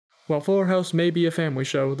While Fuller House may be a family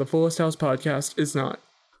show, the Fullest House podcast is not.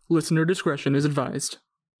 Listener discretion is advised.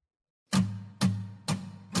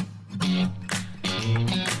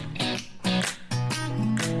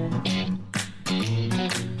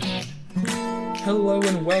 Hello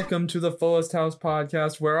and welcome to the Fullest House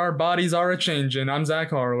podcast, where our bodies are a-changin'. I'm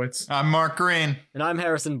Zach Horowitz. I'm Mark Green. And I'm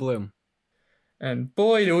Harrison Bloom. And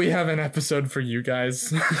boy, do we have an episode for you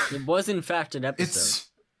guys. It was in fact an episode.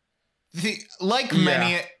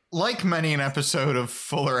 Like many an episode of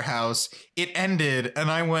Fuller House, it ended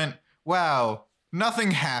and I went, wow,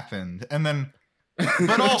 nothing happened. And then,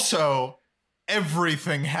 but also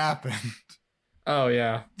everything happened. Oh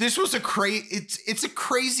yeah. This was it's a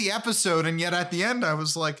crazy episode, and yet at the end I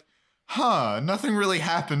was like, nothing really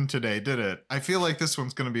happened today, did it? I feel like this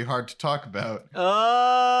one's gonna be hard to talk about.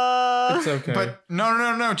 It's okay. But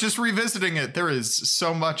no, just revisiting it, there is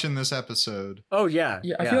so much in this episode. Oh yeah.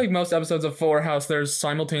 Yeah, I feel like most episodes of Fuller House, there's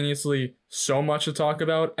simultaneously so much to talk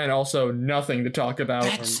about and also nothing to talk about.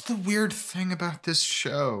 That's the weird thing about this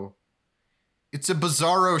show. It's a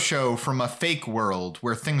bizarro show from a fake world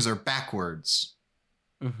where things are backwards.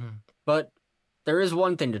 Mm-hmm. But there is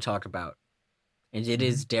one thing to talk about, and it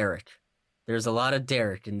is Derek. There's a lot of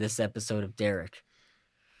Derek in this episode of Derek.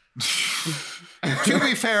 To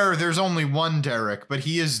be fair, there's only one Derek, but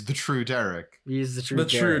he is the true Derek. He is the true Derek.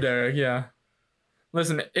 True Derek, yeah.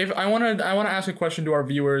 Listen, if I want to ask a question to our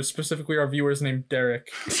viewers, specifically our viewers named Derek.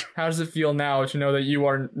 How does it feel now to know that you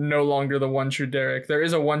are no longer the one true Derek? There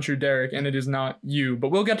is a one true Derek, and it is not you. But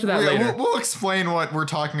we'll get to that later. We'll explain what we're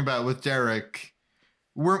talking about with Derek.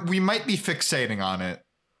 We might be fixating on it.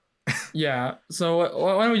 Yeah. So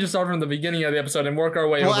why don't we just start from the beginning of the episode and work our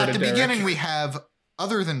way over to Derek? Well, at the beginning we have,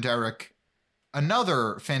 other than Derek,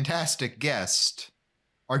 another fantastic guest,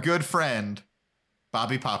 our good friend,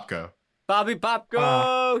 Bobby Popko. Bobby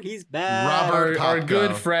Popko, he's back. Robert Popko. Our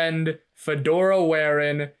good friend, fedora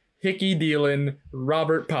wearing, hickey dealing,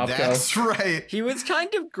 Robert Popko. That's right. He was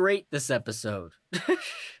kind of great this episode.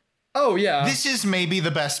 Oh yeah. This is maybe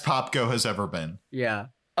the best Popko has ever been. Yeah.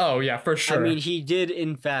 Oh yeah, for sure. I mean, he did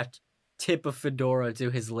in fact tip a fedora to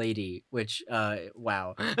his lady, which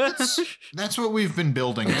wow. That's what we've been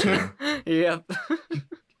building to. Yep.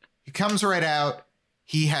 He comes right out.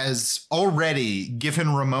 He has already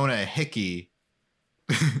given Ramona a hickey.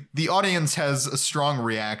 The audience has a strong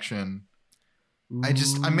reaction.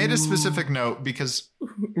 I made a specific note because,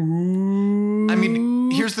 I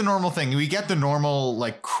mean, here's the normal thing. We get the normal,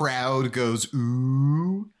 like, crowd goes,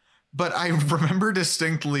 ooh. But I remember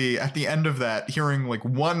distinctly at the end of that hearing, like,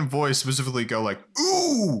 one voice specifically go, like,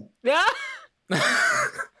 ooh. Yeah.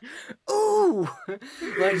 Ooh.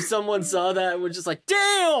 Like someone saw that and was just like,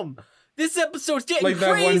 damn. This episode's getting like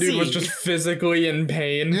crazy. That one dude was just physically in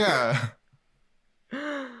pain. Yeah.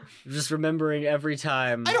 Just remembering every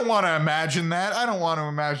time. I don't want to imagine that. I don't want to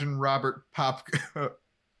imagine Robert Popko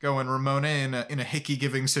and Ramona in a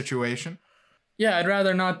hickey-giving situation. Yeah, I'd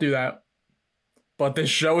rather not do that. But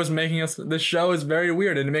this show is very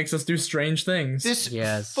weird and it makes us do strange things. This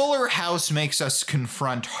Fuller House makes us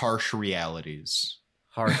confront harsh realities.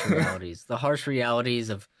 Harsh realities. The harsh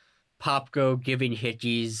realities of Popko giving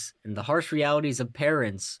hickeys, and the harsh realities of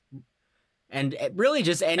parents, and really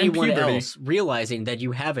just anyone else realizing that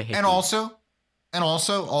you have a hickey. And also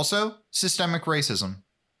systemic racism.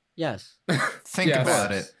 Yes. Think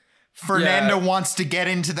about it. Fernando wants to get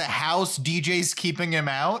into the house. DJ's keeping him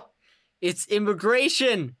out. It's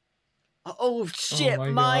immigration. Oh shit,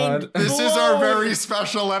 oh mind. This is our very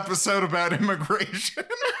special episode about immigration.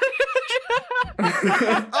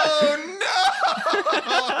 Oh no!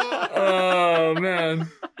 Oh man.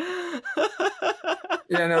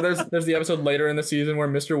 Yeah, no, there's the episode later in the season where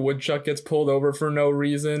Mr. Woodchuck gets pulled over for no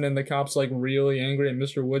reason and the cop's like really angry at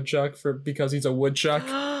Mr. Woodchuck because he's a woodchuck.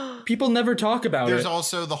 People never talk about There's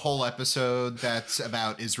also the whole episode that's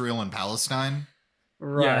about Israel and Palestine.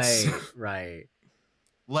 Right, yes. Right.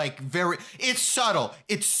 Like it's subtle.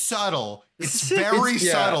 It's very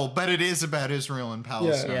subtle, but it is about Israel and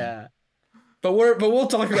Palestine. Yeah. But we'll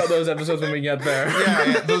talk about those episodes when we get there.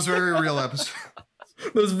 Yeah, those very real episodes.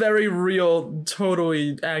 Those very real,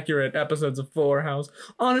 totally accurate episodes of Fuller House.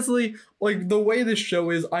 Honestly, like the way this show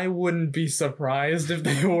is, I wouldn't be surprised if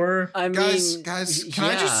they were. I mean, guys, can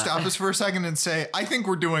I just stop us for a second and say I think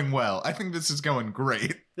we're doing well. I think this is going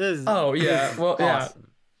great. Oh yeah, well awesome.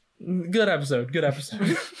 Yeah, good episode.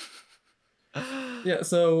 Yeah,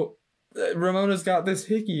 so Ramona's got this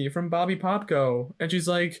hickey from Bobby Popko, and she's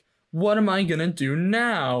like, what am I gonna do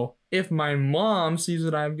now? If my mom sees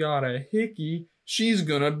that I've got a hickey, she's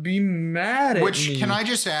gonna be mad at me. Which, can I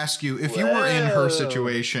just ask you, if you were in her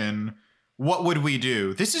situation what would we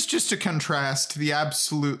do? This is just to contrast the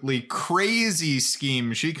absolutely crazy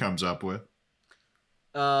scheme she comes up with.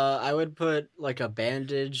 I would put like a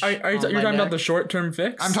bandage. You're talking about the short-term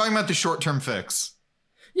fix? I'm talking about the short-term fix.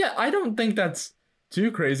 Yeah, I don't think that's too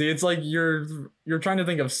crazy. It's like you're trying to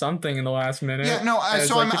think of something in the last minute. Yeah, no.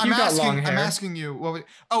 So like, I'm asking you.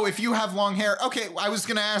 If you have long hair, okay. I was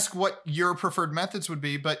gonna ask what your preferred methods would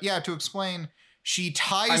be, but yeah, to explain, she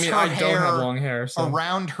ties her hair don't have long hair, so.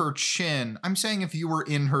 around her chin. I'm saying if you were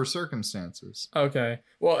in her circumstances. Okay.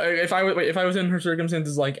 Well, if I was in her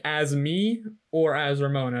circumstances, like as me or as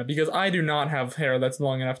Ramona, because I do not have hair that's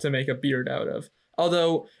long enough to make a beard out of.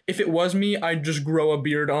 Although, if it was me, I'd just grow a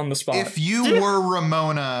beard on the spot. If you were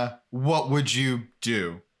Ramona, what would you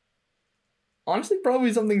do? Honestly,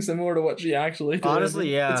 probably something similar to what she actually did.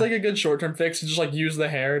 Honestly, yeah. It's like a good short-term fix to just like use the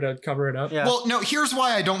hair to cover it up. Yeah. Well, no, here's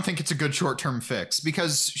why I don't think it's a good short-term fix.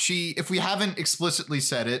 Because if we haven't explicitly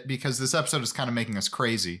said it, because this episode is kind of making us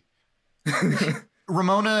crazy.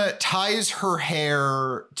 Ramona ties her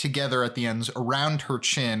hair together at the ends around her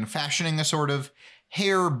chin, fashioning a sort of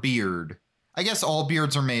hair beard. I guess all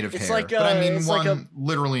beards are made of hair, but I mean one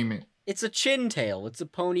literally made. It's a chin tail. It's a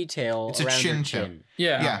ponytail. It's a chin tail.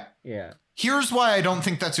 Yeah. Here's why I don't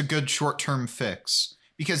think that's a good short-term fix.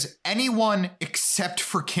 Because anyone except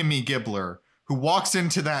for Kimmy Gibbler who walks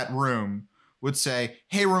into that room would say,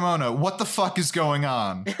 "Hey Ramona, what the fuck is going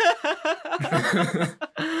on?"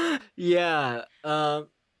 Yeah.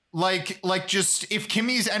 Like just if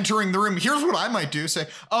Kimmy's entering the room, here's what I might do. Say,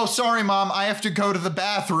 "Oh, sorry, Mom, I have to go to the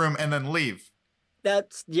bathroom," and then leave.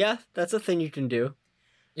 That's a thing you can do.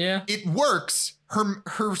 Yeah. It works.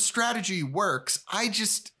 Her strategy works.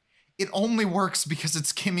 It only works because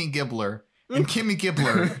it's Kimmy Gibbler. And Kimmy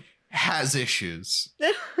Gibbler has issues.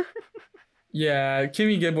 Yeah,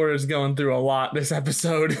 Kimmy Gibbler is going through a lot this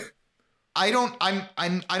episode. I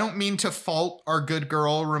don't mean to fault our good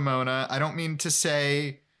girl Ramona. I don't mean to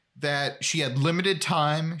say that she had limited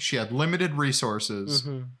time, she had limited resources,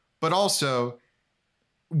 but also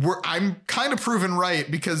I'm kind of proven right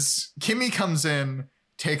because Kimmy comes in,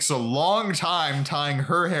 takes a long time tying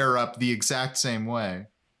her hair up the exact same way.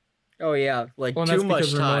 Oh yeah, like well, too that's much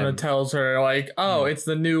because time. Ramona tells her like, "Oh, it's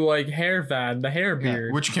the new like hair fad, the hair beard,"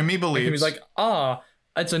 Yeah, which Kimmy believes. And Kimmy's like,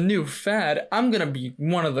 it's a new fad. I'm gonna be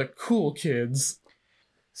one of the cool kids."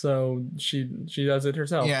 So she does it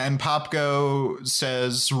herself. Yeah, and Popko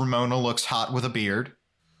says Ramona looks hot with a beard.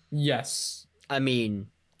 Yes. I mean,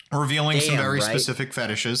 revealing some very right? specific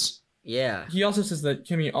fetishes. Yeah. He also says that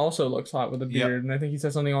Kimmy also looks hot with a beard, and I think he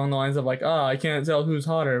says something along the lines of like, I can't tell who's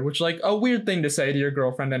hotter, which like a weird thing to say to your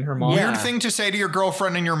girlfriend and her mom. Weird thing to say to your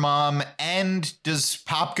girlfriend and your mom, and does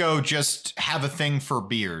Popko just have a thing for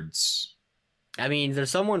beards? I mean, there's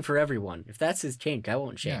someone for everyone. If that's his kink, I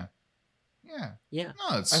won't shame. Yeah.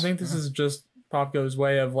 No, I think this is just Popko's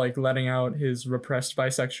way of like letting out his repressed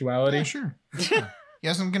bisexuality. Yeah, sure. He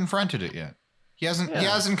hasn't confronted it yet. He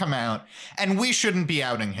hasn't come out, and we shouldn't be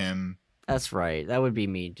outing him. That's right. That would be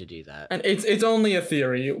mean to do that. And it's only a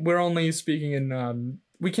theory. We're only speaking in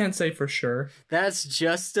we can't say for sure. That's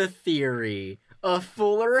just a theory. A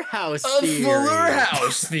Fuller House theory. A Fuller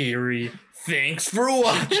House theory. Thanks for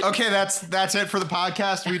watching. Okay, that's it for the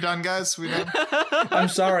podcast. We done, guys? We done? I'm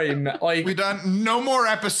sorry. Like we done? No more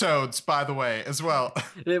episodes, by the way, as well.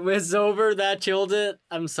 It was over. That killed it.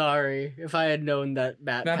 I'm sorry. If I had known that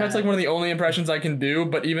Matt Pat's like one of the only impressions I can do,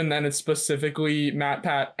 but even then it's specifically Matt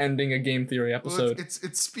Pat ending a game theory episode. Well,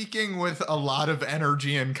 it's speaking with a lot of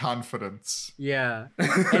energy and confidence. Yeah.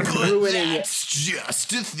 And ruining That's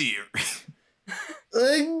just a theory.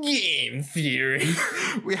 A game theory.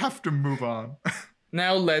 We have to move on.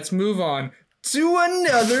 Now let's move on to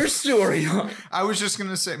another storyline. I was just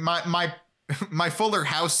gonna say my Fuller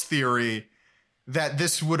House theory that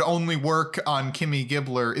this would only work on Kimmy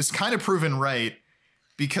Gibbler is kind of proven right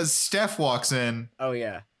because Steph walks in. Oh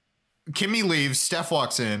yeah. Kimmy leaves. Steph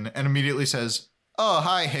walks in and immediately says, "Oh,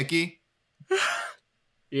 hi, Hickey."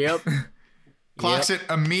 Yep. Clocks it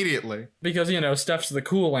immediately because Steph's the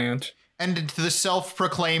cool aunt. And the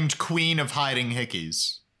self-proclaimed queen of hiding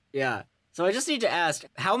hickeys. Yeah. So I just need to ask,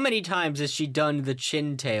 how many times has she done the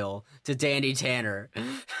chin tail to Danny Tanner?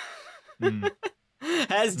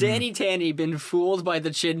 Has Danny Tanny been fooled by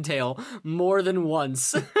the chin tail more than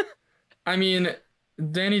once? I mean,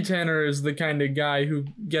 Danny Tanner is the kind of guy who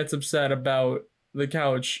gets upset about the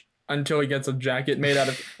couch until he gets a jacket made out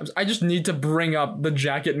of... I just need to bring up the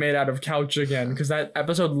jacket made out of couch again, because that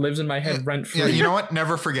episode lives in my head rent-free. Yeah, you know what?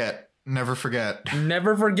 Never forget. Never forget.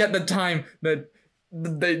 Never forget the time that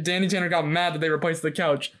Danny Tanner got mad that they replaced the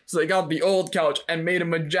couch. So they got the old couch and made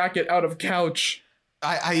him a jacket out of couch.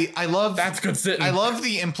 I love That's good sitting. I love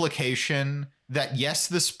the implication that yes,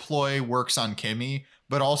 this ploy works on Kimmy,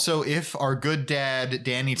 but also if our good dad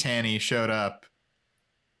Danny Tanny showed up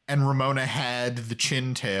and Ramona had the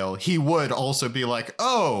chin tail, he would also be like,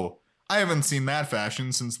 "Oh, I haven't seen that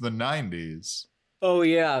fashion since the 90s." Oh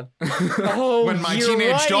yeah. Oh, When my you're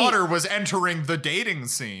teenage right. daughter was entering the dating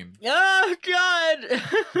scene. Oh God.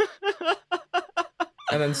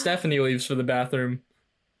 And then Stephanie leaves for the bathroom.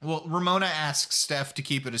 Well, Ramona asks Steph to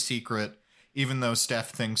keep it a secret, even though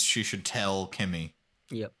Steph thinks she should tell Kimmy.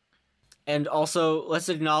 Yep. And also, let's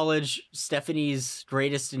acknowledge Stephanie's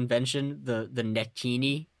greatest invention, the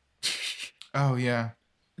neckini. Oh, yeah.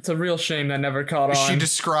 It's a real shame that never caught on. She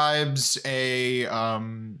describes a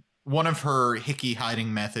one of her hickey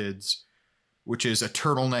hiding methods, which is a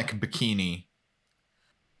turtleneck bikini.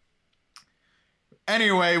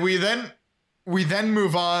 Anyway, we then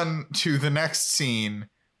move on to the next scene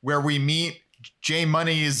where we meet J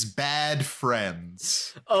Money's bad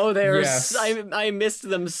friends. Oh, Yes. I missed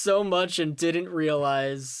them so much and didn't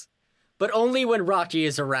realize. But only when Rocky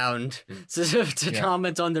is around to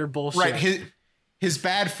comment on their bullshit. Right, his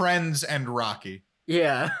bad friends and Rocky.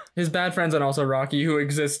 Yeah. His bad friends and also Rocky, who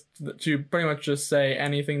exist to pretty much just say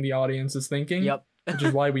anything the audience is thinking. Yep. Which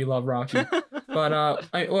is why we love Rocky. But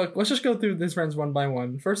look, let's just go through his friends one by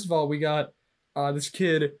one. First of all, we got this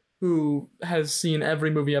kid who has seen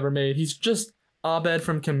every movie ever made. He's just Abed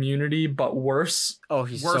from Community, but worse. Oh,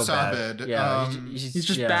 he's Worse so bad. Abed. Yeah, He's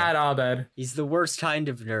just bad Abed. He's the worst kind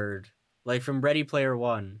of nerd, like from Ready Player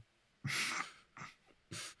One.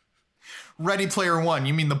 Ready Player One,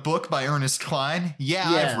 you mean the book by Ernest Cline? Yeah.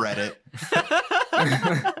 I've read it.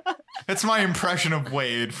 That's my impression of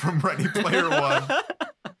Wade from Ready Player One.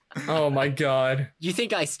 Oh my god. You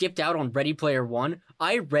think I skipped out on Ready Player One?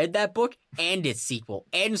 I read that book and its sequel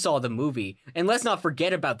and saw the movie. And let's not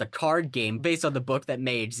forget about the card game based on the book that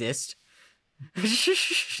may exist.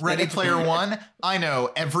 Ready Player One, I know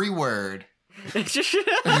every word.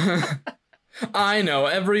 I know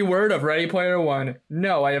every word of Ready Player One.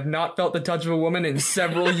 No, I have not felt the touch of a woman in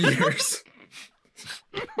several years.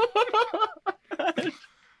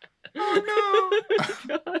 Oh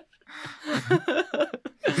no.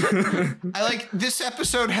 I like this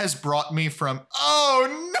episode has brought me from oh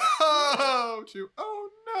no to oh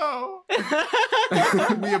no.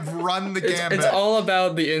 We have run the gambit. It's all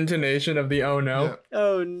about the intonation of the oh no. Yeah.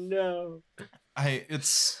 Oh no.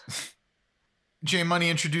 It's J Money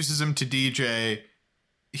introduces him to DJ.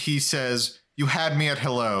 He says, "You had me at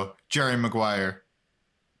hello, Jerry Maguire."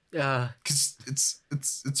 Because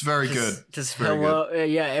it's very good. Just Very hello.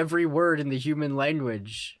 Yeah, every word in the human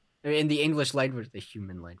language. In the English language. The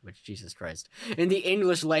human language. Jesus Christ. In the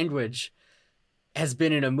English language has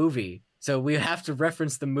been in a movie. So we have to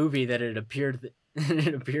reference the movie that it appeared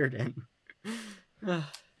in.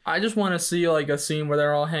 I just want to see like a scene where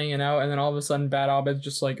they're all hanging out and then all of a sudden Bad Abed's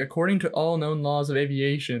just like, according to all known laws of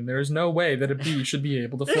aviation, there is no way that a bee should be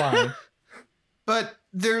able to fly. But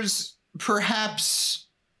there's perhaps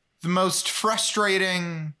the most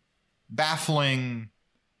frustrating, baffling,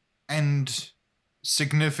 and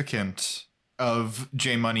significant of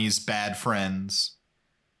J Money's bad friends,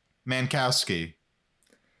 Mankowski.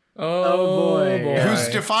 Oh boy. Whose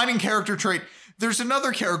defining character trait, there's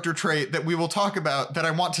another character trait that we will talk about that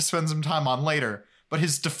I want to spend some time on later, but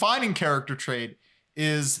his defining character trait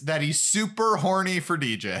is that he's super horny for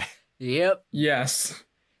DJ. Yep. Yes.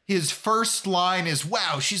 His first line is,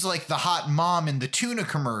 "Wow, she's like the hot mom in the tuna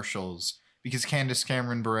commercials," because Candace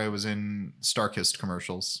Cameron Bure was in Starkist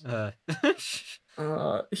commercials.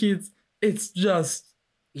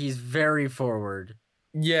 He's very forward.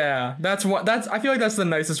 Yeah, I feel like that's the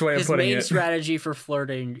nicest way of putting it. His main strategy for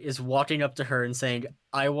flirting is walking up to her and saying,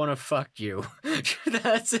 "I want to fuck you."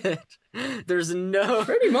 That's it. There's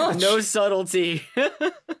pretty much no subtlety.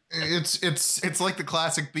 It's like the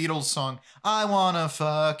classic Beatles song, "I wanna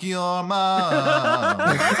fuck your mom."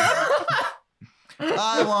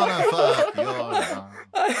 I wanna fuck your mom.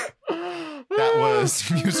 That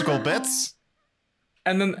was Musical Bits.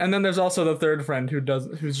 And then there's also the third friend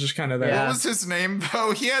who's just kind of there. Yeah. What was his name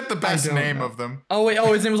though? He had the best name of them. Oh wait,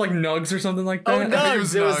 his name was like Nugs or something like that. Oh,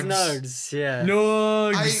 Nugs. It was Nugs. Nugs. Yeah.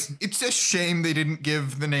 Nugs. It's a shame they didn't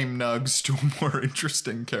give the name Nugs to a more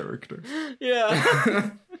interesting character. Yeah.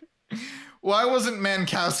 Why wasn't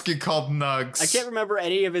Mankowski called Nugs? I can't remember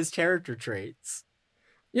any of his character traits.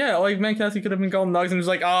 Yeah, like Mankowski could have been called Nugs and was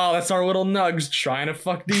like, "Oh, that's our little Nugs trying to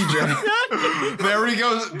fuck DJ." There he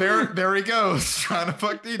goes. There he goes, trying to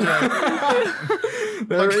fuck DJ.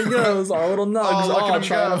 There he goes, our little Nugs. look at him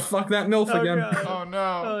Trying go. to fuck that MILF again. God. Oh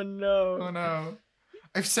no. Oh no. Oh no.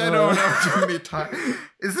 I've said oh no too many times.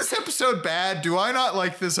 Is this episode bad? Do I not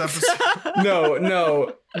like this episode?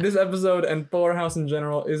 No. This episode and Fuller House in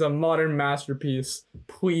general is a modern masterpiece.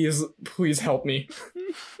 Please help me.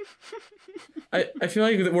 I feel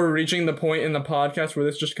like that we're reaching the point in the podcast where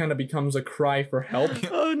this just kind of becomes a cry for help.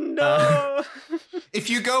 Oh no. If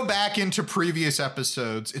you go back into previous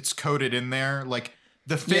episodes, it's coded in there. Like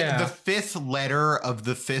the fifth letter of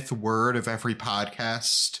the fifth word of every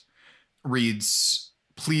podcast reads,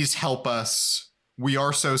 "Please help us. We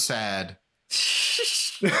are so sad.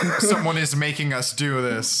 Someone is making us do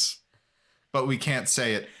this, but we can't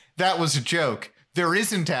say it." That was a joke. There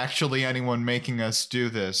isn't actually anyone making us do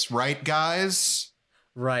this, right, guys?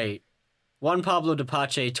 Right. Juan Pablo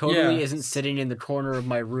Depache totally isn't sitting in the corner of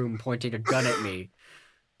my room pointing a gun at me.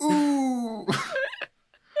 Ooh.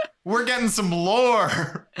 We're getting some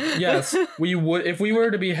lore. Yes, we would. If we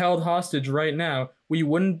were to be held hostage right now, we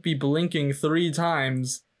wouldn't be blinking 3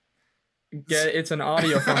 times. It's an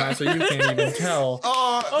audio format, so you can't even tell.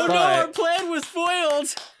 Oh no, our plan was foiled.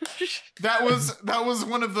 That was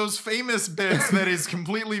one of those famous bits that is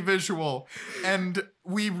completely visual, and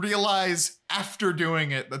we realize after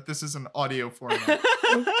doing it that this is an audio format.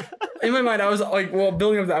 In my mind, I was like, well,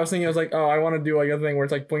 building up that, I was thinking, I was like, oh, I want to do like a thing where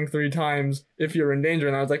it's like blink 3 times if you're in danger.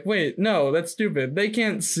 And I was like, wait, no, that's stupid. They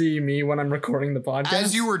can't see me when I'm recording the podcast.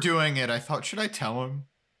 As you were doing it, I thought, should I tell him?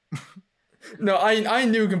 No, I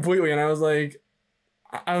knew completely, and I was like,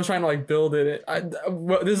 I was trying to like build it.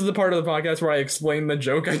 This is the part of the podcast where I explain the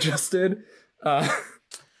joke I just did.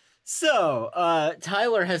 So,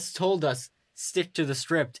 Tyler has told us stick to the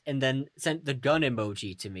script and then sent the gun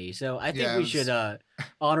emoji to me. So I think we should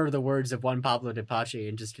honor the words of Juan Pablo Depache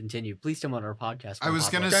and just continue. Please come on our podcast. I was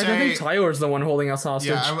going to say, I think Tyler's the one holding us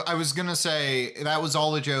hostage. Yeah, I was going to say that was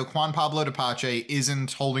all a joke. Juan Pablo Depache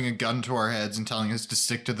isn't holding a gun to our heads and telling us to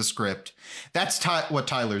stick to the script. That's what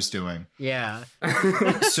Tyler's doing. Yeah.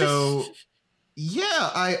 So,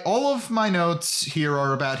 yeah, all of my notes here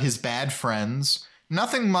are about his bad friends.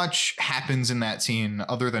 Nothing much happens in that scene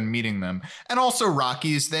other than meeting them. And also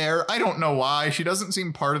Rocky's there. I don't know why. She doesn't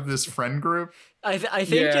seem part of this friend group. I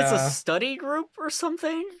think it's a study group or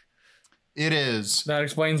something. It is. That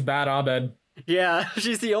explains Bad Abed. Yeah,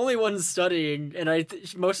 she's the only one studying. And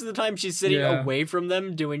most of the time she's sitting away from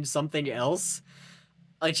them doing something else.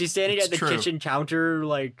 Like she's standing at the kitchen counter,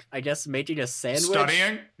 like, I guess making a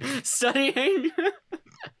sandwich. Studying.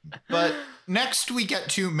 But next we get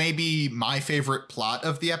to maybe my favorite plot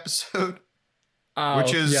of the episode,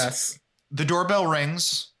 which is the doorbell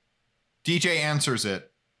rings, DJ answers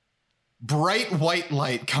it, bright white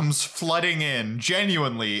light comes flooding in,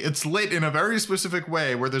 genuinely. It's lit in a very specific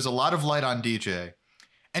way where there's a lot of light on DJ.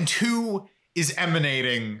 And who is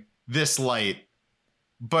emanating this light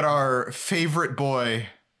but our favorite boy,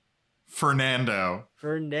 Fernando.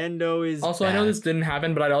 Fernando is also back. I know this didn't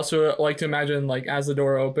happen, but I'd also like to imagine, like, as the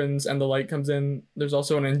door opens and the light comes in, there's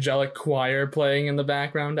also an angelic choir playing in the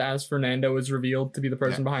background as Fernando is revealed to be the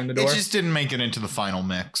person behind the door. It just didn't make it into the final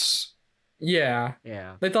mix. Yeah.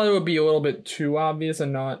 They thought it would be a little bit too obvious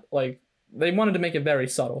and not, like, they wanted to make it very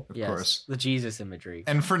subtle. Of course. The Jesus imagery.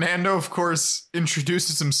 And Fernando, of course,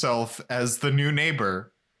 introduces himself as the new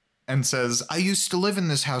neighbor and says, I used to live in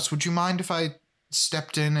this house. Would you mind if I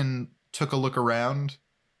stepped in and took a look around?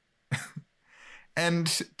 And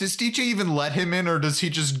does DJ even let him in, or does he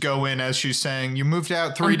just go in as she's saying, you moved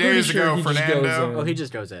out 3 days ago, Fernando? Oh, he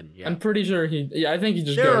just goes in. Yeah. I'm pretty sure I think he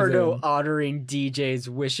just there goes in. There are no honoring DJ's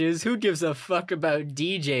wishes. Who gives a fuck about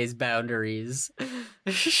DJ's boundaries?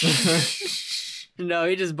 No,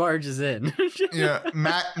 he just barges in. Yeah,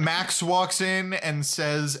 Max walks in and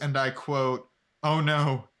says, and I quote, oh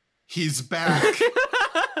no, he's back.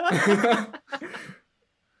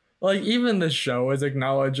 Like, even the show is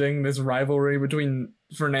acknowledging this rivalry between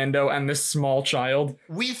Fernando and this small child.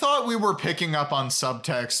 We thought we were picking up on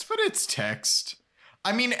subtext, but it's text.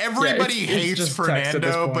 I mean, everybody hates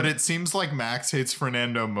Fernando, but it seems like Max hates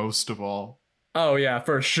Fernando most of all. Oh, yeah,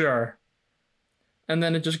 for sure. And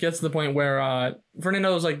then it just gets to the point where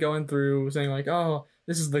Fernando's, like, going through saying, like, oh,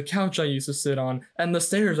 this is the couch I used to sit on and the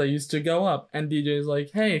stairs I used to go up. And DJ's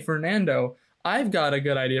like, hey, Fernando, I've got a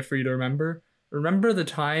good idea for you to remember. Remember the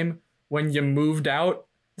time when you moved out?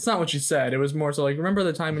 It's not what she said. It was more so like, remember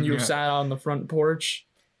the time when you sat on the front porch?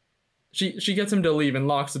 She gets him to leave and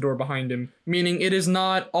locks the door behind him, meaning it is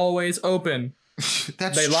not always open.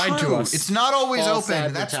 They lied to us. It's not always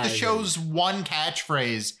open. That's the show's one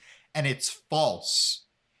catchphrase, and it's false.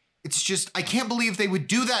 It's just, I can't believe they would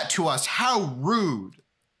do that to us. How rude.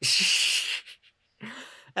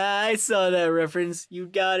 I saw that reference. You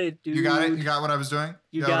got it, dude. You got it? You got what I was doing?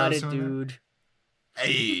 You got it, dude.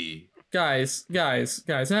 Hey. Guys,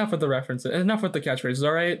 enough with the references. Enough with the catchphrases,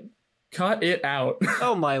 all right? Cut it out.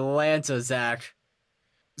 Oh my Lanta, Zach.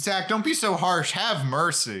 Zach, don't be so harsh. Have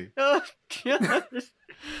mercy. Oh, God.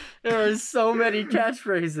 There are so many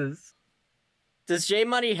catchphrases. Does J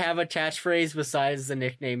Money have a catchphrase besides the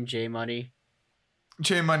nickname J Money?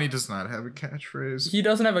 J Money does not have a catchphrase. He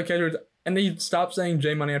doesn't have a catchphrase, and he stopped saying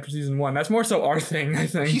J Money after season 1. That's more so our thing, I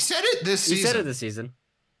think. He said it this He season. said it this season.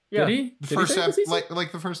 Did he? The Did first he say it this season?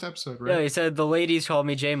 like the first episode, right? Yeah, he said the ladies call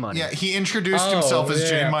me J Money. Yeah, he introduced Oh, himself as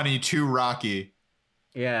yeah. J Money to Rocky,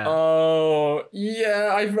 Yeah. Oh,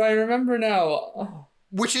 yeah, I remember now. Oh.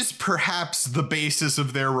 which is perhaps the basis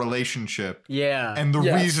of their relationship Yeah. and the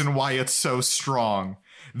Yes. reason why it's so strong.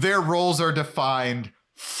 Their roles are defined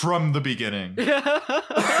from the beginning.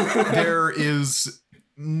 There is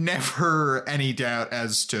never any doubt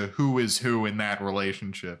as to who is who in that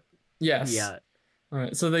relationship. Yes. Yeah. All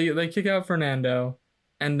right, so they kick out Fernando,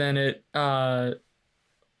 and then it,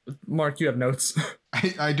 Mark, you have notes.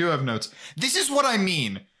 I do have notes. This is what I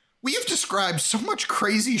mean. We have described so much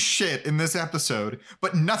crazy shit in this episode,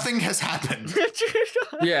 but nothing has happened.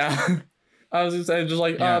 Yeah. I was just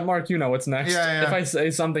like, Yeah. Mark, you know what's next. Yeah. If I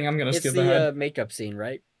say something, I'm going to It's skip ahead. the makeup scene,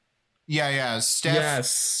 right? Yeah. Yes.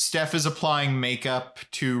 Steph is applying makeup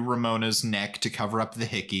to Ramona's neck to cover up the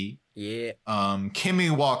hickey. Yeah.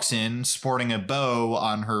 Kimmy walks in sporting a bow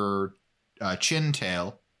on her chin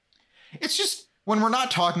tail. It's just, when we're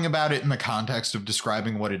not talking about it in the context of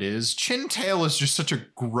describing what it is, chin tail is just such a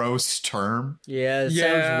gross term. Yeah, it Yeah.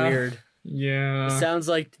 sounds weird. Yeah. It sounds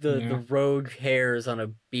like the Yeah. rogue hairs on a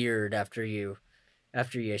beard after you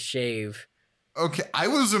shave. Okay, I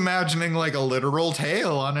was imagining like a literal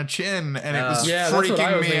tail on a chin, and it was Yeah, that's what I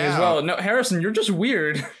freaking was me thinking out. as well. No, Harrison, you're just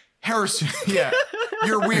weird. Harrison, yeah,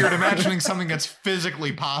 you're weird. Imagining something that's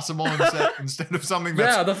physically possible instead of something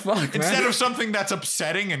that's Yeah, the fuck, instead man. of something that's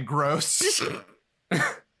upsetting and gross.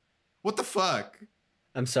 What the fuck?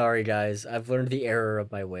 I'm sorry, guys. I've learned the error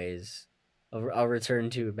of my ways. I'll return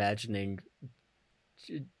to imagining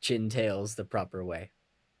chin tails the proper way.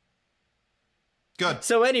 Good,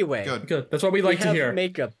 So anyway, good. Good. That's what we like we to have hear.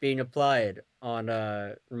 makeup being applied on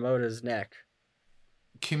Ramona's neck.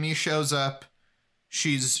 Kimmy shows up.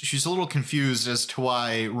 She's a little confused as to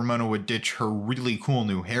why Ramona would ditch her really cool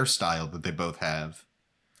new hairstyle that they both have.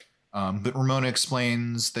 But Ramona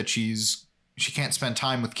explains that she can't spend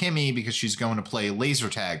time with Kimmy because she's going to play laser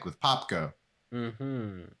tag with Popko.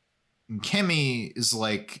 Mm-hmm. And Kimmy is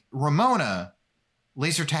like, Ramona,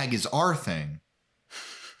 laser tag is our thing.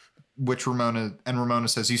 Which Ramona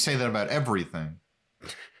says, you say that about everything.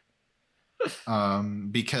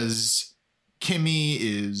 Because Kimmy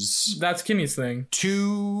is That's Kimmy's thing.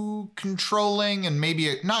 too controlling and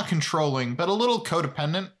maybe not controlling, but a little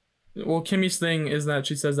codependent. Well, Kimmy's thing is that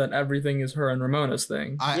she says that everything is her and Ramona's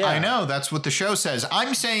thing. I Yeah. know, that's what the show says.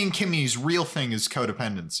 I'm saying Kimmy's real thing is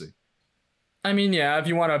codependency. I mean, yeah, if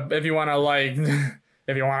you wanna like, if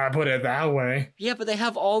you wanna put it that way. Yeah, but they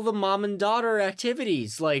have all the mom and daughter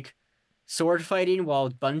activities, like sword fighting while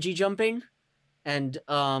bungee jumping, and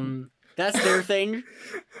that's their thing.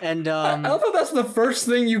 And I thought that's the first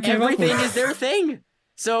thing you came up with. everything is their thing.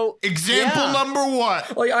 So Example yeah. number one.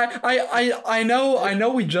 Like I know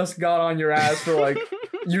we just got on your ass for like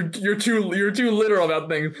you're too literal about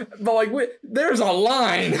things, but like there's a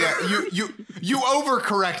line. Yeah, you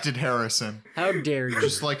overcorrected, Harrison. How dare you?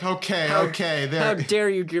 Just like, okay. How They're dare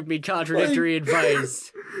you give me contradictory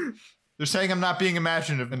advice? saying I'm not being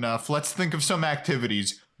imaginative enough. Let's think of some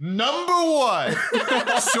activities. Number one,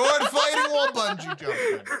 sword fighting while bungee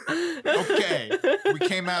jumping. Okay, we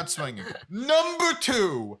came out swinging. Number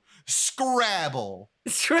two, Scrabble.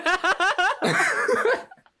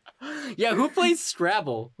 Yeah, who plays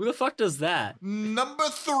Scrabble? Who the fuck does that? Number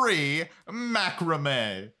three,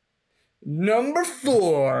 macrame. Number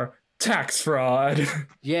 4, tax fraud.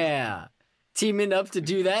 Yeah. Teaming up to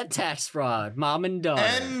do that tax fraud, mom and daughter.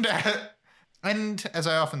 And as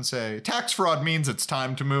I often say, tax fraud means it's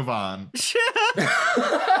time to move on.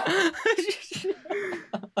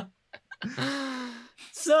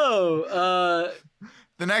 So,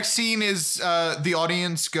 The next scene is the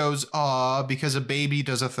audience goes, "Aw," because a baby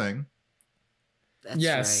does a thing. that's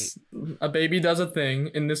Yes, a baby does a thing.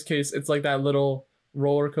 In this case, it's like that little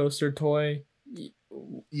roller coaster toy.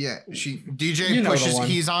 Yeah, DJ You know the pushes. one.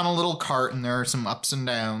 He's on a little cart, and there are some ups and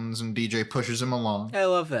downs, and DJ pushes him along. right. I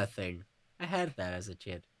love that thing. I had that as a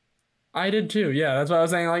kid. I did too. Yeah, that's why I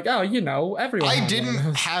was saying like, oh, everyone. I had one of didn't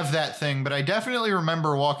those. have that thing, but I definitely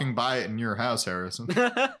remember walking by it in your house, Harrison.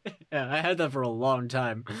 Yeah, I had that for a long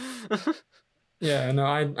time. Yeah, no,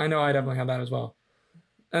 I know I definitely had that as well.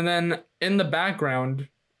 And then in the background,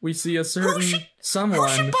 we see a certain Who should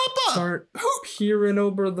someone pop start peering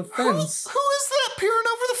over the fence. Who is that peering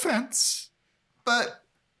over the fence? But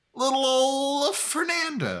little old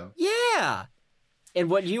Fernando. Yeah. And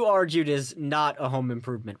what you argued is not a Home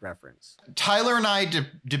Improvement reference. Tyler and I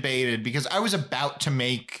debated because I was about to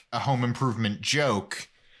make a Home Improvement joke.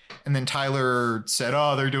 And then Tyler said,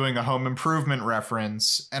 oh, they're doing a Home Improvement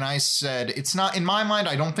reference. And I said, it's not, in my mind,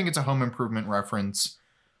 I don't think it's a Home Improvement reference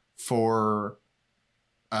for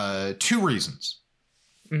 2 reasons.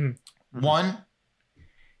 Mm-hmm. One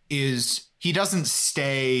is he doesn't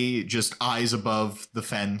stay just eyes above the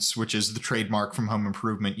fence, which is the trademark from Home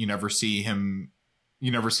Improvement. You never see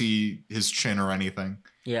his chin or anything.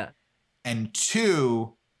 Yeah. And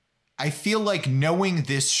 2, I feel like knowing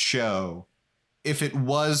this show, if it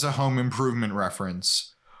was a Home Improvement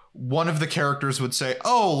reference, one of the characters would say,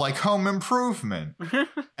 oh, like Home Improvement.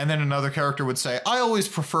 And then another character would say, I always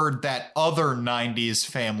preferred that other 90s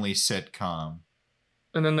family sitcom.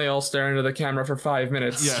 And then they all stare into the camera for 5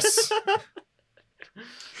 minutes. Yes.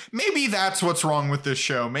 Maybe that's what's wrong with this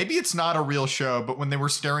show. Maybe it's not a real show, but when they were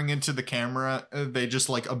staring into the camera, they just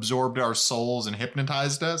like absorbed our souls and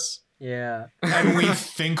hypnotized us. Yeah. And we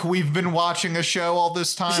think we've been watching a show all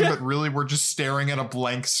this time, but really we're just staring at a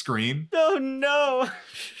blank screen. Oh, no.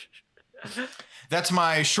 That's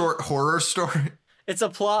my short horror story. It's a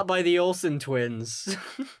plot by the Olsen twins.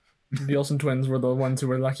 The Olsen twins were the ones who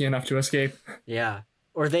were lucky enough to escape. Yeah.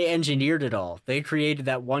 Or they engineered it all. They created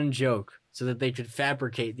that one joke so that they could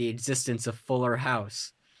fabricate the existence of Fuller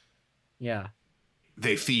House. Yeah.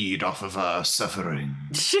 They feed off of our suffering.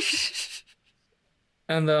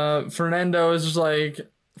 And Fernando's just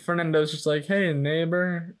like, hey,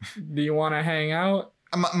 neighbor, do you want to hang out?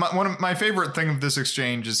 One of my favorite thing of this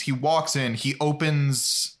exchange is he walks in, he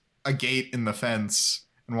opens a gate in the fence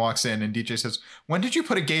and walks in, and DJ says, when did you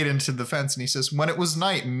put a gate into the fence? And he says, when it was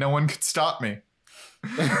night and no one could stop me.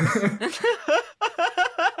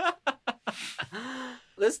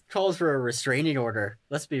 This calls for a restraining order.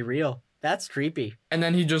 Let's be real. That's creepy. And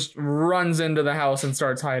then he just runs into the house and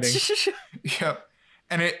starts hiding. Yep.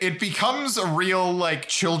 And it becomes a real, like,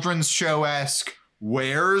 children's show-esque,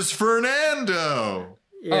 where's Fernando?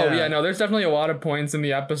 Yeah. Oh, yeah, no, there's definitely a lot of points in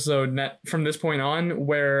the episode from this point on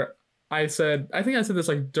where I think I said this,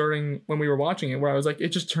 like, during when we were watching it, where I was like, it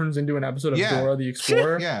just turns into an episode of Dora the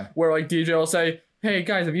Explorer. Yeah. Where, like, DJ will say, hey,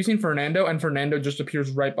 guys, have you seen Fernando? And Fernando just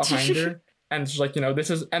appears right behind her. And it's just like,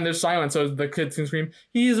 and there's silence, so the kids can scream,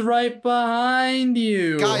 he's right behind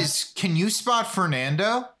you. Guys, can you spot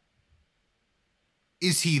Fernando?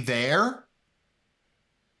 Is he there?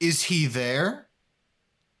 Is he there?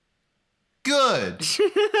 Good.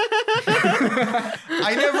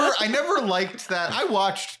 I never liked that. I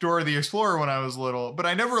watched Dora the Explorer when I was little, but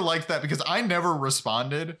I never liked that because I never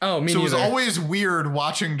responded. Oh, me neither. So it was always weird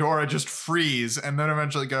watching Dora just freeze and then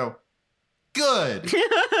eventually go, good.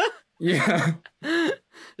 Yeah.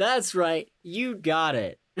 That's right. You got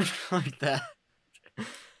it. Like that.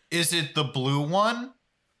 Is it the blue one?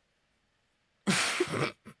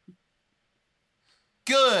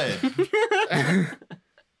 Good.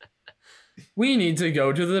 We need to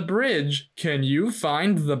go to the bridge. Can you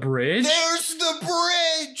find the bridge? There's the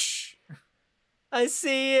bridge. I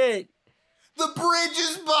see it. The bridge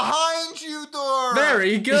is behind you, Dora.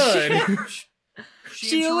 Very good.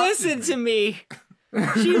 She listened to me.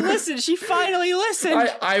 She listened. She finally listened.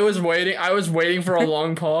 I was waiting for a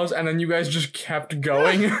long pause, and then you guys just kept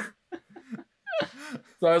going.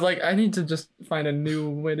 So I was like, I need to just find a new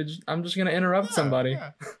way to. I'm just gonna interrupt somebody.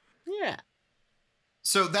 Yeah.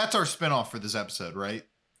 So that's our spinoff for this episode, right?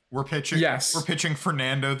 We're pitching. Yes. We're pitching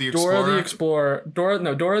Fernando the Explorer.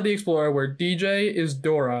 Dora the Explorer, where DJ is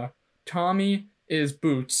Dora, Tommy is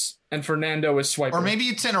Boots, and Fernando is Swiper. Or maybe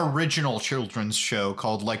it's an original children's show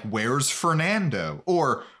called, like, Where's Fernando?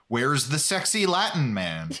 Or Where's the Sexy Latin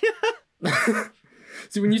Man?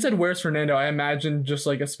 See, when you said Where's Fernando, I imagined just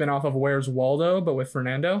like a spinoff of Where's Waldo, but with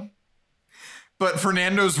Fernando. But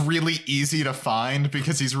Fernando's really easy to find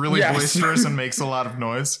because he's really boisterous and makes a lot of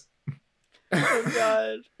noise. Oh,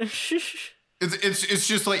 God. It's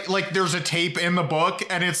just like there's a tape in the book,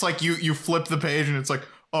 and it's like you flip the page, and it's like,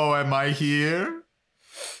 oh, am I here?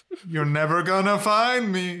 You're never gonna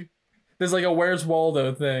find me. There's like a Where's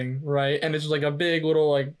Waldo thing, right? And it's just like a big little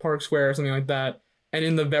like park square or something like that. And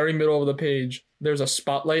in the very middle of the page, there's a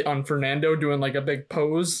spotlight on Fernando doing like a big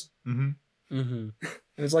pose. Mm-hmm. Mm-hmm.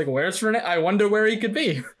 And it's like, where's Fernando? I wonder where he could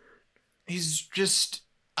be. He's just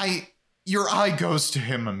your eye goes to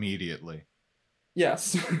him immediately.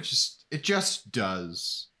 Yes. It just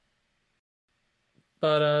does.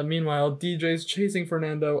 But meanwhile, DJ's chasing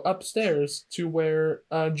Fernando upstairs to where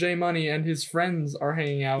J Money and his friends are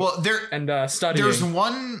hanging out Well, and studying. there's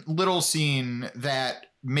one little scene that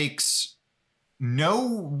makes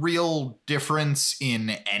no real difference in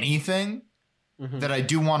anything Mhm. that I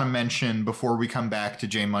do want to mention before we come back to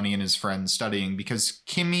J Money and his friends studying, because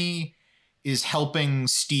Kimmy is helping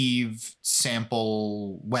Steve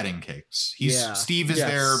sample wedding cakes. Yeah. Steve is Yes.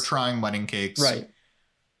 there trying wedding cakes. Right.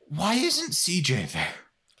 Why isn't CJ there?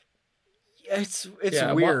 It's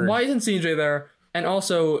Yeah, weird. Why isn't CJ there? And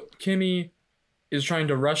also, Kimmy is trying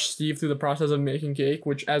to rush Steve through the process of making cake,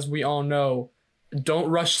 which, as we all know, don't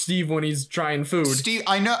rush Steve when he's trying food. Steve,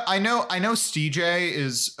 I know CJ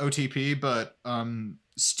is OTP, but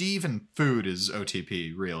Steve and food is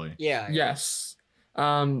OTP, really. Yeah. Yes.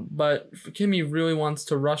 But Kimmy really wants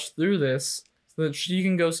to rush through this so that she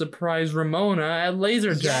can go surprise Ramona at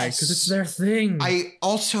Laser Jag, because it's their thing.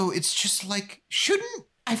 It's just like,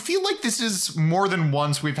 I feel like this is more than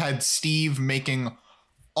once we've had Steve making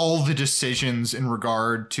all the decisions in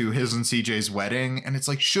regard to his and CJ's wedding, and it's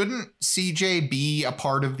like, shouldn't CJ be a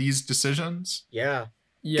part of these decisions? Yeah.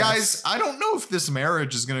 Yes. Guys, I don't know if this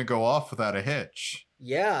marriage is going to go off without a hitch.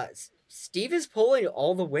 Yeah. Steve is pulling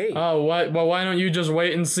all the weight. Oh, what? Well, why don't you just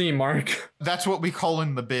wait and see, Mark? That's what we call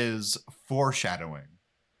in the biz foreshadowing.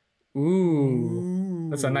 Ooh.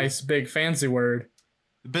 That's a nice, big, fancy word.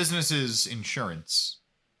 The business is insurance.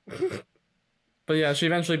 But yeah, she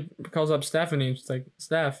eventually calls up Stephanie. She's like,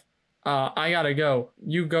 Steph, I gotta go.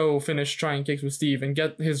 You go finish trying cakes with Steve and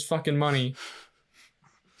get his fucking money.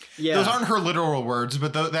 Yeah. Those aren't her literal words,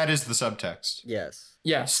 but that is the subtext. Yes.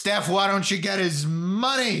 Yes. Steph, why don't you get his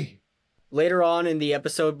money? Later on in the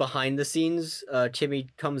episode behind the scenes, Timmy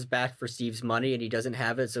comes back for Steve's money and he doesn't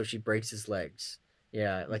have it, so she breaks his legs.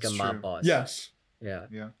 Yeah, like That's a mob true. boss. Yes. Yeah.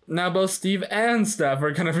 Yeah. Now both Steve and Steph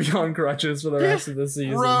are gonna be on crutches for the rest of the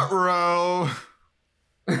season. Ruh-roh.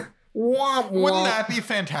 Womp womp. Wouldn't that be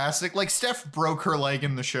fantastic? Like, Steph broke her leg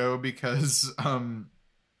in the show because Jodie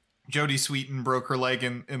Sweetin broke her leg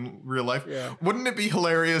in real life. Yeah. Wouldn't it be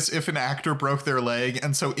hilarious if an actor broke their leg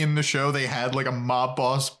and so in the show they had like a mob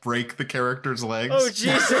boss break the character's legs? Oh,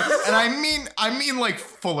 Jesus. And I mean like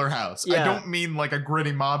Fuller House. I Yeah. don't mean like a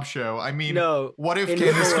gritty mob show. I mean, No, what if in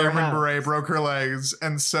Candace Fuller Cameron House. Bure broke her legs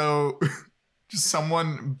and so just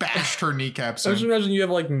someone bashed her kneecaps I just in? imagine you have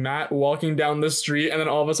like Matt walking down the street and then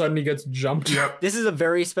all of a sudden he gets jumped. Yep. This is a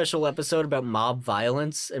very special episode about mob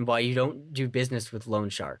violence and why you don't do business with loan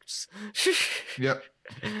sharks. Yep.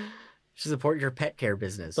 Support your pet care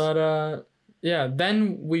business. But yeah,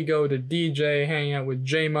 then we go to DJ hanging out with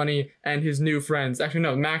J Money and his new friends. Actually,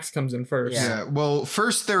 no, Max comes in first. Yeah. Yeah. Well,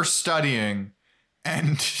 first they're studying,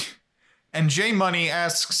 and J Money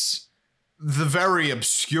asks the very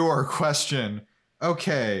obscure question.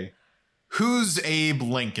 Okay, who's Abe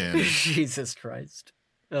Lincoln? Jesus Christ.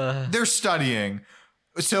 They're studying,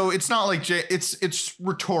 so it's not like it's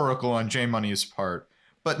rhetorical on J Money's part.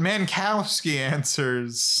 But Mankowski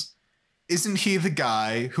answers, "Isn't he the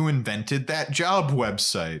guy who invented that job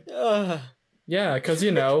website?" Yeah, because, you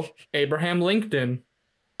know, Abraham Lincoln.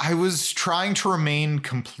 I was trying to remain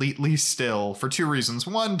completely still for two reasons.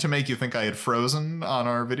 One, to make you think I had frozen on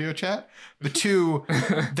our video chat. But two,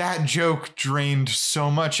 that joke drained so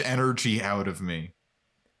much energy out of me.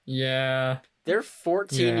 Yeah. They're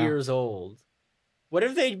 14 Yeah. years old. What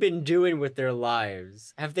have they been doing with their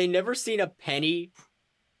lives? Have they never seen a penny?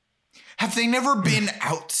 Have they never been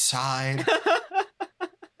outside?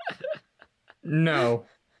 No.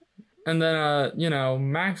 And then, you know,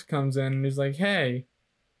 Max comes in and he's like, hey,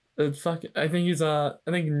 I think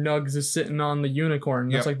Nugs is sitting on the unicorn.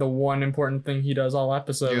 That's Yep. like the one important thing he does all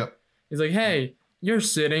episode. Yep. He's like, hey, you're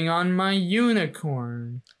sitting on my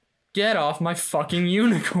unicorn. Get off my fucking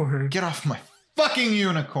unicorn. Get off my fucking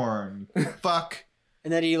unicorn. Fuck.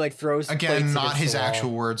 And then he like throws Again, plates not against his the wall.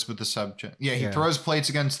 actual words, but the subject. Yeah, he Yeah. throws plates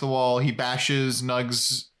against the wall. He bashes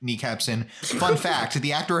Nug's kneecaps in. Fun fact,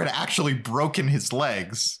 the actor had actually broken his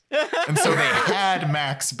legs. And so they had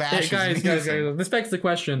Max bash Hey, his guys, knees in. this begs the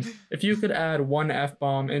question. If you could add one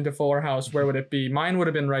F-bomb into Fuller House, where would it be? Mine would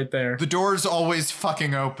have been right there. The door's always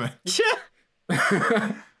fucking open.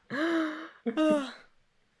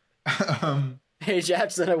 Hey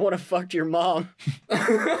Jackson, I want to fuck your mom.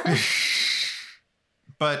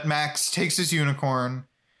 But Max takes his unicorn,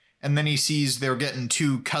 and then he sees they're getting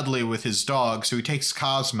too cuddly with his dog, so he takes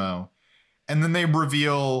Cosmo. And then they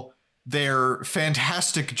reveal their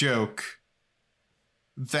fantastic joke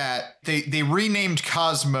that they renamed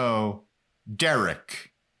Cosmo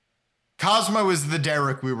Derek. Cosmo is the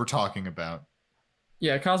Derek we were talking about.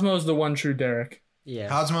 Yeah, Cosmo is the one true Derek. Yeah.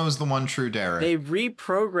 Cosmo is the one true Derek. They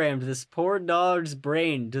reprogrammed this poor dog's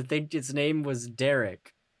brain to think its name was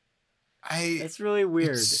Derek. That's really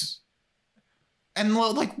weird. And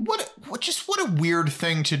like, what a weird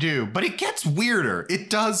thing to do. But it gets weirder. It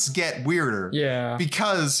does get weirder. Yeah.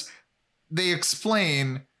 Because they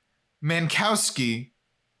explain Mankowski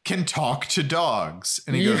can talk to dogs,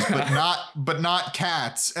 and he goes, but not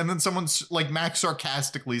cats. And then someone's like, Max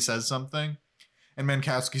sarcastically says something, and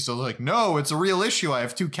Mankowski's still like, no, it's a real issue. I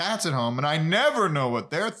have 2 cats at home, and I never know what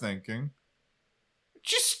they're thinking.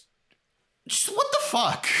 Just what the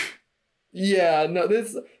fuck? Yeah, no,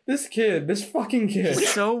 this fucking kid.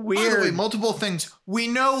 It's so By the way, weird. multiple things. We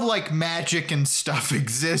know like magic and stuff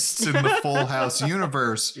exists in the Full House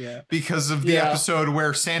universe because of the episode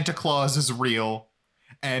where Santa Claus is real,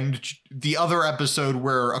 and the other episode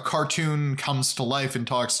where a cartoon comes to life and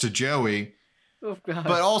talks to Joey. Oh, God.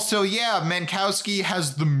 But also, Mankowski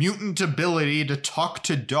has the mutant ability to talk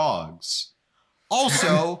to dogs.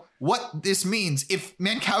 Also, what this means, if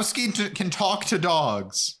Mankowski can talk to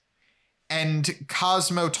dogs, and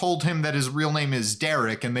Cosmo told him that his real name is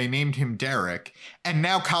Derek, and they named him Derek, and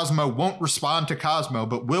now Cosmo won't respond to Cosmo,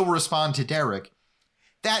 but will respond to Derek,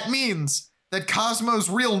 that means that Cosmo's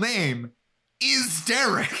real name is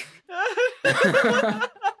Derek.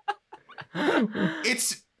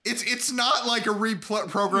 It's not like a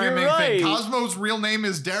reprogramming thing. Cosmo's real name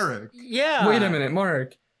is Derek. Yeah. Wait a minute,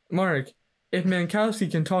 Mark. If Mankowski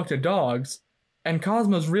can talk to dogs, and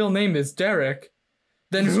Cosmo's real name is Derek,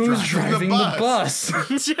 then who's driving the bus?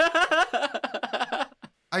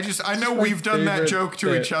 I know we've done that joke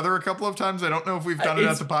to each other a couple of times. I don't know if we've done it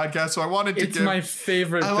at the podcast, so I wanted to It's my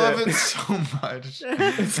favorite bit. I love it so much.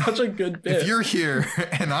 It's such a good bit. If you're here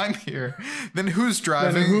and I'm here, then who's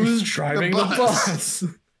driving the bus?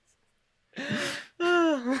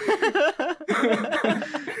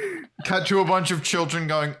 Cut to a bunch of children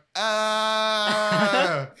going,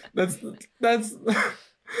 That's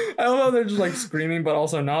I don't know, they're just like screaming, but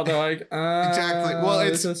also not. They're like, exactly. Well,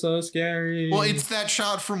 this is so scary. Well, it's that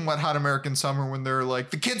shot from Wet Hot American Summer when they're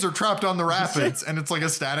like, the kids are trapped on the rapids, and it's like a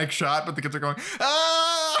static shot, but the kids are going,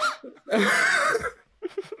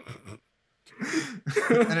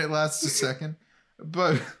 and it lasts a second.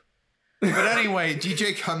 But anyway,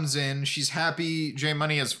 DJ comes in. She's happy J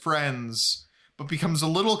Money has friends, but becomes a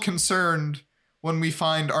little concerned when we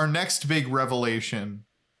find our next big revelation,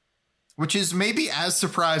 which is maybe as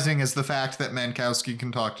surprising as the fact that Mankowski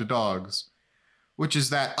can talk to dogs, which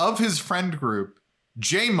is that of his friend group,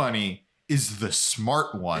 J Money is the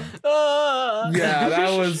smart one. Yeah,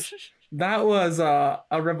 that was a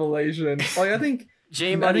revelation. Like, I think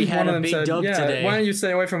J Money had a big dub today. Why don't you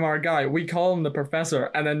stay away from our guy? We call him the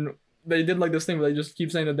professor, and then they did like this thing where they just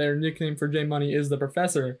keep saying that their nickname for J Money is the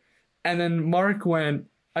professor, and then Mark went,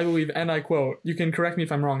 I believe, and I quote, you can correct me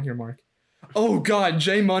if I'm wrong here, Mark, oh God,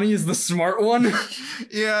 J Money is the smart one?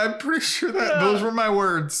 Yeah, I'm pretty sure that those were my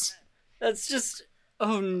words. That's just,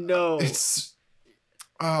 oh no. It's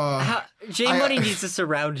J Money needs to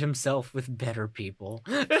surround himself with better people.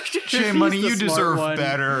 J Money, you deserve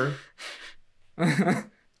better.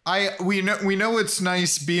 We know it's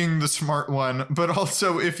nice being the smart one, but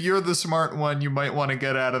also if you're the smart one, you might want to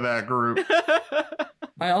get out of that group.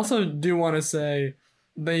 I also do want to say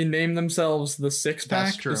they name themselves the Six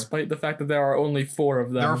Pack, despite the fact that there are only 4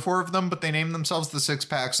 of them. There are 4 of them, but they name themselves the Six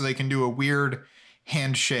Pack so they can do a weird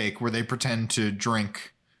handshake where they pretend to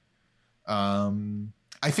drink.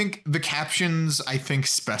 I think the captions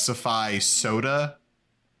specify soda,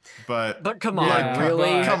 but come on,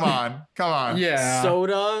 really? Come on. Yeah.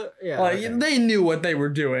 Soda? Yeah. Like, okay. They knew what they were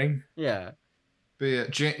doing. Yeah. But yeah,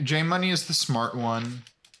 J Money is the smart one.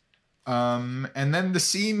 And then the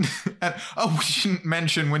scene we didn't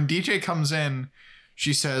mention when DJ comes in,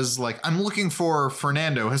 she says, like, I'm looking for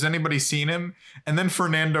Fernando. Has anybody seen him? And then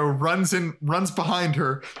Fernando runs behind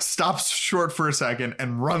her, stops short for a second,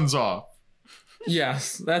 and runs off.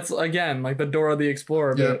 Yes, that's again like the Dora the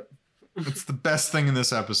Explorer bit. It's the best thing in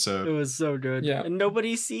this episode. It was so good. Yeah. And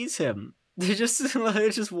nobody sees him. They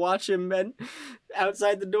just watch him, and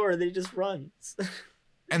outside the door they just runs.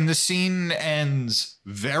 And the scene ends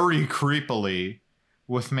very creepily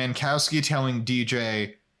with Mankowski telling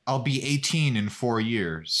DJ, I'll be 18 in 4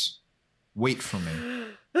 years. Wait for me.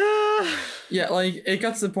 Yeah, like, it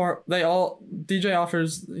gets to the part, DJ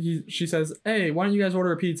offers, she says, hey, why don't you guys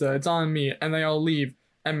order a pizza? It's on me. And they all leave.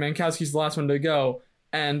 And Mankowski's the last one to go.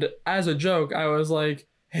 And as a joke, I was like,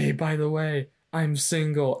 hey, by the way, I'm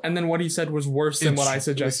single. And then what he said was worse than what I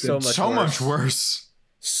suggested. So much worse.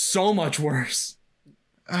 So much worse.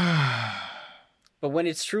 But when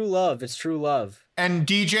it's true love, it's true love. And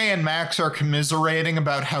DJ and Max are commiserating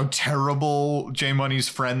about how terrible J Money's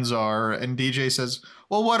friends are. And DJ says,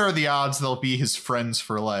 well, what are the odds they'll be his friends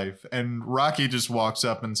for life? And Rocky just walks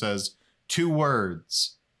up and says, 2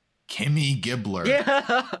 words, Kimmy Gibbler.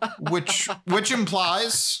 Yeah. which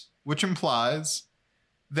implies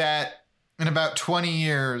that in about 20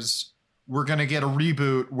 years, we're going to get a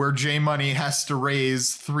reboot where J Money has to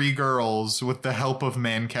raise 3 girls with the help of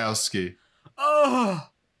Mankowski. Oh,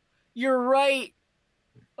 you're right.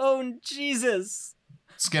 Oh, Jesus.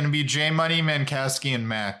 It's going to be J Money, Mankowski, and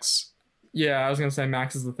Max. Yeah, I was gonna say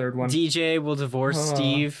Max is the third one. DJ will divorce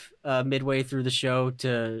Steve midway through the show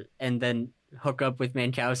and then hook up with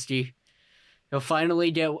Mankowski. He'll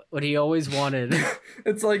finally get what he always wanted.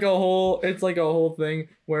 It's like a whole thing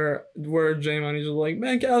where J Money's just like,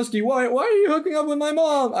 Mankowski, why are you hooking up with my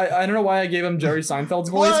mom? I don't know why I gave him Jerry Seinfeld's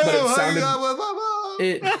voice, but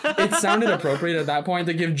it sounded appropriate at that point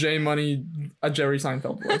to give J Money a Jerry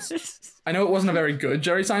Seinfeld voice. I know it wasn't a very good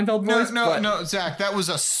Jerry Seinfeld voice. No, Zach, that was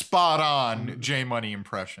a spot on J Money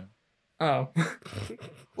impression. Oh.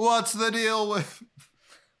 What's the deal with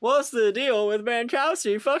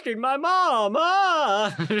Mankowski fucking my mom?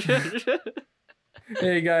 Ah!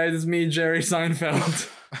 Hey guys, it's me, Jerry Seinfeld.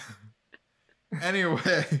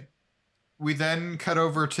 Anyway, we then cut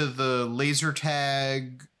over to the laser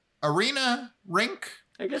tag arena rink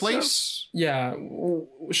place. So. Yeah,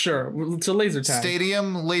 sure. It's a laser tag.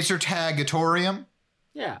 Stadium, laser tagatorium.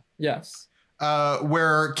 Yeah. Yes.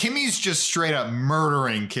 Where Kimmy's just straight up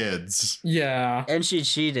murdering kids. Yeah. And she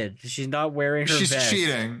cheated. She's not wearing her vest. She's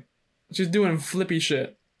cheating. She's doing flippy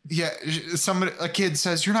shit. Yeah, a kid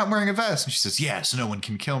says, you're not wearing a vest. And she says, yes, no one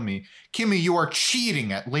can kill me. Kimmy, you are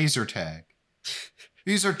cheating at laser tag.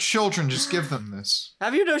 These are children, just give them this.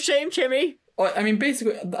 Have you no shame, Kimmy? I mean,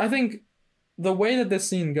 basically, I think the way that this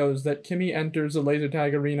scene goes, that Kimmy enters the laser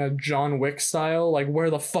tag arena John Wick style, like,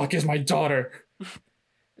 where the fuck is my daughter?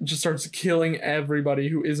 Just starts killing everybody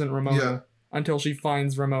who isn't Ramona until she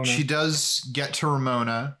finds Ramona. She does get to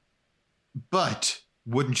Ramona, but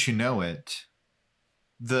wouldn't you know it,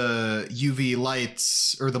 the UV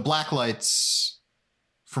lights or the black lights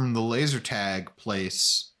from the laser tag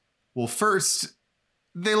place, well, first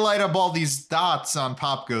they light up all these dots on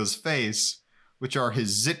Popgo's face, which are his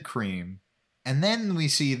zit cream. And then we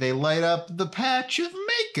see they light up the patch of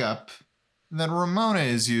makeup that Ramona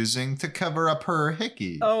is using to cover up her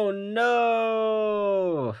hickey. Oh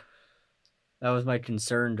no! That was my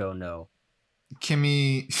concern. Oh no!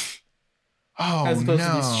 Kimmy. Oh as no!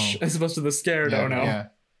 As opposed to the scared. Oh no! Yeah.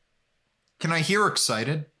 Can I hear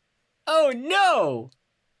excited? Oh no!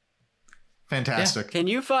 Fantastic. Can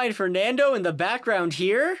you find Fernando in the background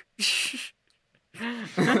here?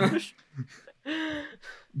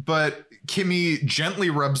 But Kimmy gently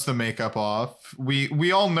rubs the makeup off.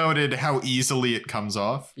 We all noted how easily it comes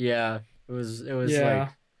off. Yeah, it was like,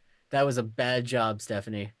 that was a bad job,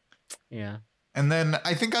 Stephanie. Yeah. And then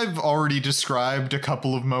I think I've already described a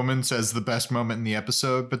couple of moments as the best moment in the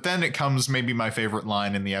episode, but then it comes maybe my favorite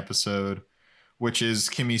line in the episode, which is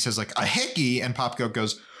Kimmy says like, a hickey, and Popgo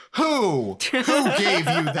goes, Who gave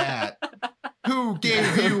you that? Who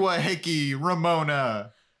gave you a hickey,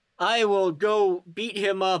 Ramona? I will go beat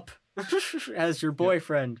him up as your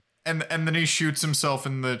boyfriend. And then he shoots himself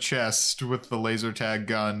in the chest with the laser tag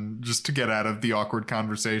gun just to get out of the awkward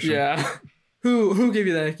conversation. Yeah. Who gave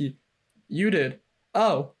you that hickey? You did.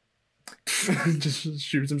 Oh. Just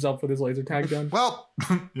shoots himself with his laser tag gun. Well,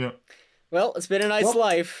 yeah. Well, it's been a nice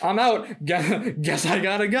life. I'm out. Guess I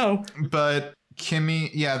gotta go. But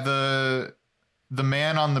Kimmy, the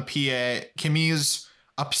man on the PA, Kimmy's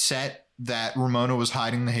upset that Ramona was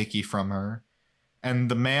hiding the hickey from her. And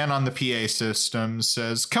the man on the PA system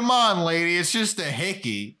says, come on, lady, it's just a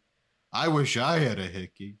hickey. I wish I had a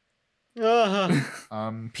hickey.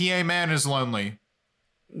 PA man is lonely.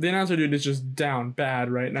 The announcer dude is just down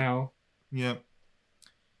bad right now. Yep.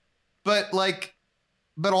 But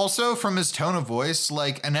also from his tone of voice,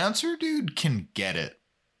 like, announcer dude can get it.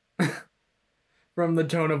 From the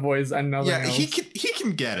tone of voice and nothing else. He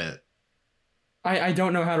can get it. I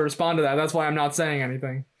don't know how to respond to that. That's why I'm not saying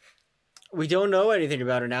anything. We don't know anything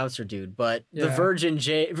about announcer dude, but the Virgin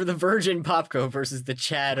Popco versus the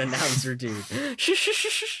Chad announcer dude.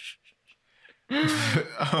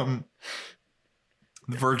 The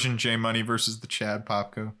Virgin J Money versus the Chad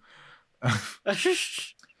Popco.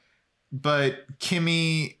 But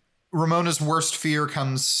Kimmy, Ramona's worst fear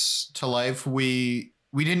comes to life. We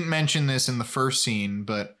didn't mention this in the first scene,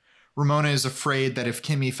 but Ramona is afraid that if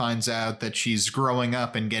Kimmy finds out that she's growing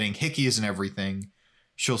up and getting hickeys and everything,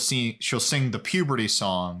 she'll sing the puberty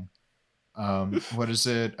song. What is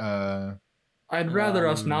it? I'd rather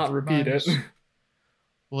us not repeat it. bodies.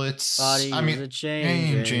 Well, it's Bodies I mean are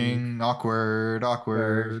changing.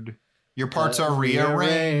 awkward. Your parts are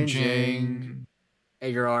rearranging. rearranging.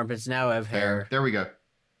 And your armpits now have hair. There we go.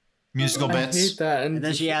 Musical I bits. hate that. And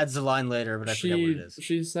then she adds the line later, but I forget what it is.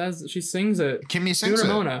 she sings it Kimmy sings it.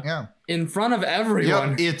 Ramona. Yeah. in front of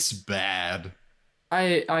everyone. Yep, it's bad.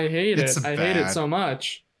 I hate It's it. I hate it bad. so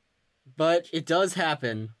much. But it does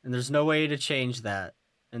happen, and there's no way to change that.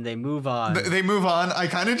 And they move on. They move on. I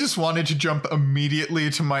kind of just wanted to jump immediately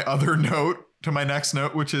to my other note, to my next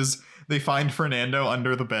note, which is they find Fernando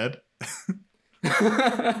under the bed.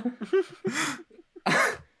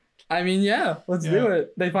 I mean, yeah, let's do Yeah.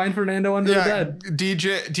 it. They find Fernando under the bed.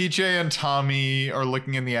 DJ and Tommy are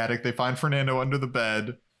looking in the attic. They find Fernando under the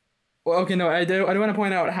bed. Well, okay, no, I do want to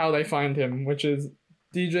point out how they find him, which is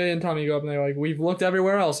DJ and Tommy go up and they're like, "We've looked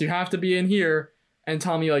everywhere else. You have to be in here." And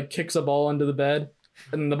Tommy like kicks a ball under the bed,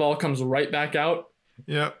 and the ball comes right back out.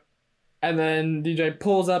 Yep. And then DJ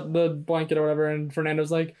pulls up the blanket or whatever, and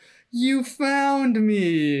Fernando's like, "You found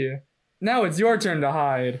me. Now it's your turn to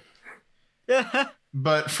hide."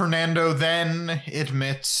 But Fernando then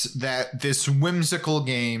admits that this whimsical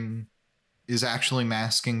game is actually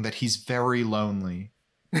masking that he's very lonely.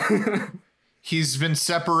 He's been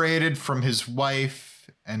separated from his wife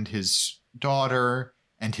and his daughter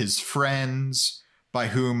and his friends, by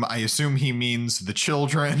whom I assume he means the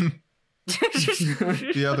children,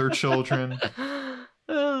 the other children.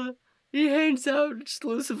 He hangs out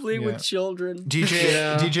exclusively Yeah. with children.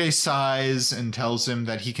 DJ sighs and tells him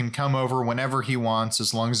that he can come over whenever he wants,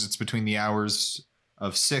 as long as it's between the hours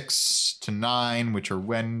of 6 to 9, which are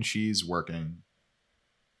when she's working.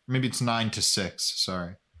 Maybe it's 9 to 6,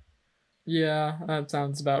 sorry. Yeah, that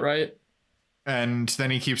sounds about right. And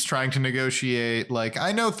then he keeps trying to negotiate, like,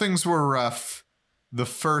 I know things were rough the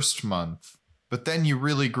first month, but then you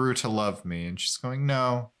really grew to love me. And she's going,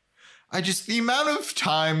 no. The amount of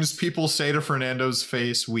times people say to Fernando's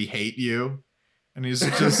face, we hate you. And he's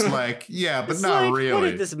just like, yeah, but It's not like, really. What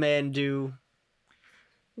did this man do?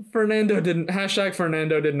 Fernando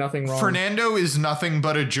did nothing wrong. Fernando is nothing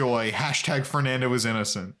but a joy. Hashtag Fernando is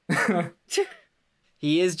innocent.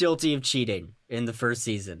 He is guilty of cheating in the first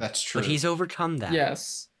season. That's true. But he's overcome that.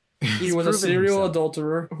 Yes. He's He was a proven serial himself.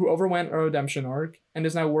 adulterer who overwent a redemption arc and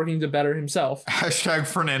is now working to better himself. Hashtag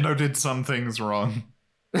Fernando did some things wrong.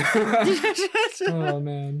 Oh,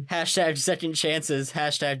 man. Hashtag second chances.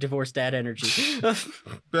 Hashtag divorce dad energy.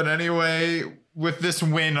 But anyway, with this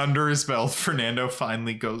win under his belt, Fernando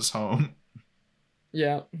finally goes home.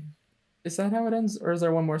 Yeah. Is that how it ends? Or is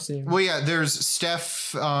there one more scene? Well, yeah, there's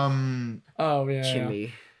Steph. Oh, yeah.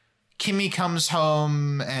 Kimmy. Kimmy comes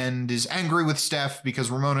home and is angry with Steph because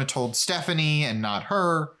Ramona told Stephanie and not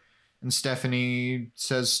her. And Stephanie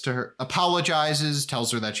says to her, apologizes,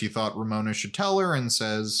 tells her that she thought Ramona should tell her, and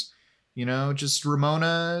says, you know, just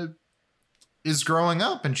Ramona is growing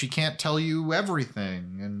up and she can't tell you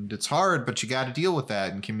everything. And it's hard, but you got to deal with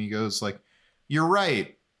that. And Kimmy goes like, you're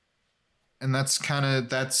right. And that's kind of,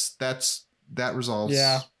 that resolves.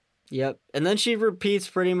 Yeah. Yep. And then she repeats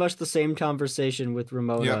pretty much the same conversation with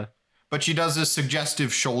Ramona. Yep. But she does this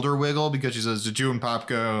suggestive shoulder wiggle because she says, did you and Pop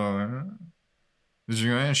go?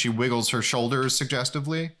 And she wiggles her shoulders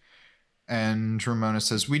suggestively. And Ramona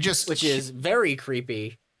says, which is very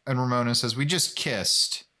creepy. And Ramona says, we just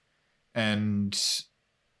kissed. And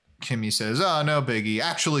Kimmy says, oh, no biggie.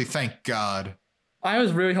 Actually, thank God. I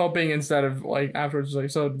was really hoping instead of like afterwards, like,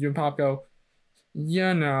 so you and Pop go,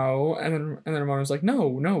 yeah, no. And then Ramona's like, no,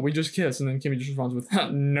 we just kissed. And then Kimmy just responds with,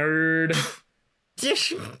 nerd.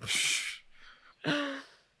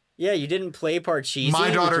 Yeah, you didn't play Parcheesi.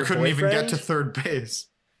 My daughter with your couldn't even get boyfriend? to third base.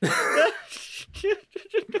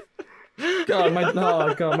 God, my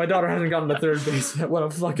daughter hasn't gotten to third base yet. What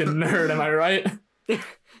a fucking nerd, am I right?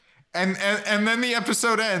 And then the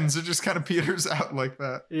episode ends. It just kind of peters out like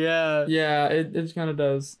that. Yeah. Yeah, it kind of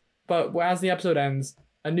does. But as the episode ends,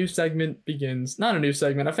 a new segment begins. Not a new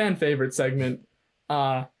segment, a fan favorite segment.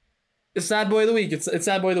 It's Sad Boy of the Week. It's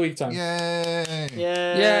Sad Boy of the Week time. Yay.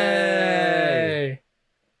 Yay!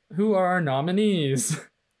 Who are our nominees?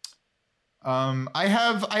 I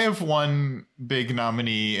have one big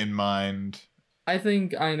nominee in mind. I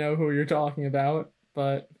think I know who you're talking about,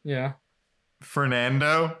 but yeah.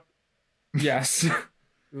 Fernando. Yes.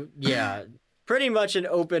 Yeah. Pretty much an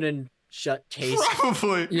open and shut case.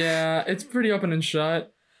 Probably. Yeah, it's pretty open and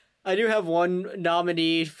shut. I do have one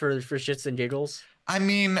nominee for shits and giggles. I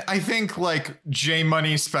mean, I think like J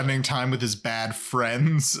Money spending time with his bad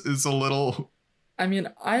friends is a little. I mean,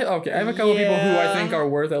 I have a couple people who I think are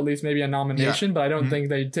worth at least maybe a nomination, but I don't think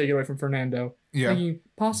they'd take it away from Fernando. Yeah. Thinking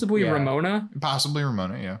possibly Yeah. Ramona. Possibly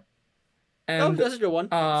Ramona, yeah. And that's a good one.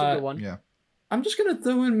 That's a good one. Yeah. I'm just gonna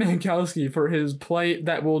throw in Mankowski for his play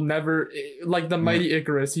that will never, like the mighty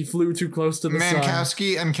Icarus. He flew too close to the sun.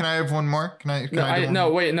 Mankowski, and can I have one more? Can I?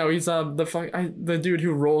 He's the dude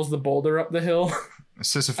who rolls the boulder up the hill.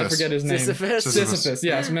 Sisyphus. I forget his name. Sisyphus.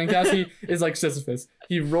 Yes, Mankowski is like Sisyphus.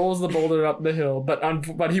 He rolls the boulder up the hill,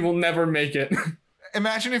 but he will never make it.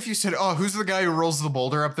 Imagine if you said, "Oh, who's the guy who rolls the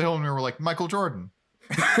boulder up the hill?" And we were like, Michael Jordan.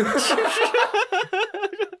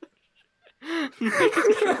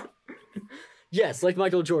 Yes, like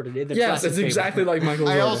Michael Jordan in the yes, it's exactly like Michael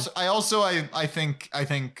Jordan. I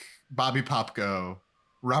think Bobby Popko,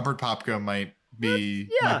 Robert Popko might be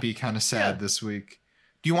kind of sad this week.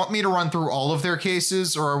 Do you want me to run through all of their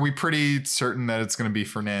cases, or are we pretty certain that it's going to be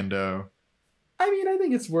Fernando? I mean, I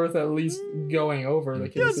think it's worth at least going over the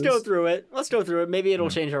cases. Let's go through it. Maybe it'll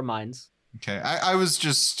change our minds. Okay, I was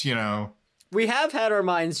just, we have had our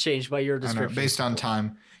minds changed by your description. Based on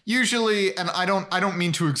time. Usually, and I don't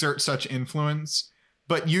mean to exert such influence,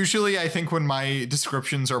 but usually I think when my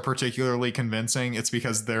descriptions are particularly convincing, it's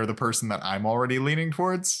because they're the person that I'm already leaning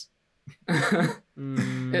towards. Yeah.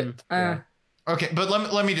 Okay, but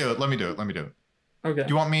let me do it. Let me do it. Okay. Do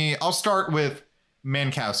you want me? I'll start with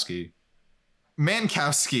Mankowski.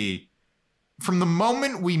 Mankowski, from the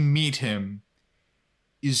moment we meet him,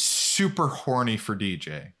 is super horny for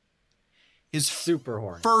DJ. His super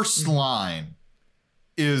horny. First line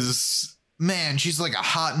is, "Man, she's like a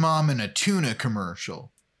hot mom in a tuna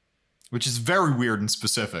commercial," which is very weird and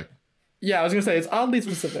specific. Yeah, I was gonna say it's oddly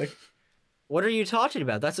specific. What are you talking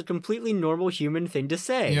about? That's a completely normal human thing to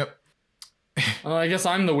say. Yep. I guess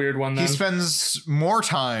I'm the weird one then. He spends more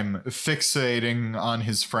time fixating on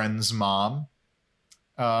his friend's mom.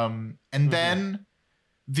 And then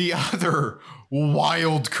the other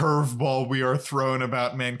wild curveball we are thrown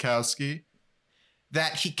about Mankowski,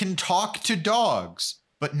 that he can talk to dogs,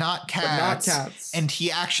 but not cats. And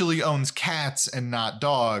he actually owns cats and not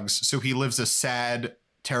dogs, so he lives a sad,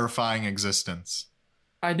 terrifying existence.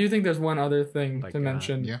 I do think there's one other thing to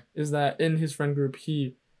mention, is that in his friend group,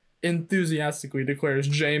 he enthusiastically declares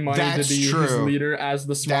J Money to be his leader as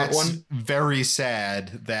the smart one. Very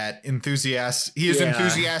sad that he is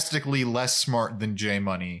enthusiastically less smart than J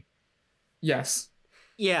Money. Yes.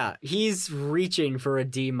 Yeah, he's reaching for a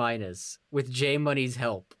D- with J Money's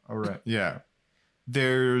help. All right. Yeah.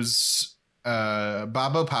 There's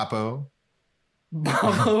Babo Papo.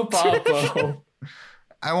 Babo Papo.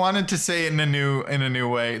 I wanted to say it in a new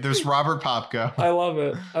way. There's Robert Popko. I love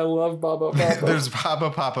it. I love Babo Papo. There's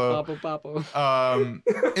Babo Papo. Babo Papo.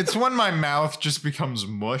 It's when my mouth just becomes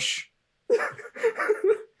mush.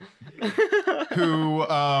 Who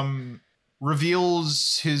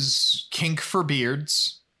reveals his kink for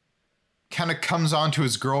beards. Kind of comes on to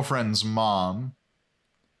his girlfriend's mom.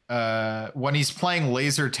 When he's playing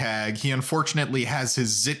laser tag, he unfortunately has his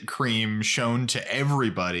zit cream shown to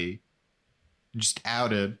everybody. Just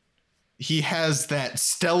outed. He has that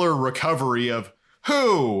stellar recovery of,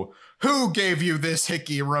 who gave you this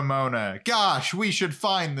hickey, Ramona? Gosh, we should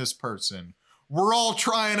find this person. We're all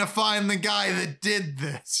trying to find the guy that did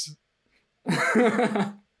this.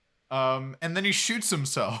 And then he shoots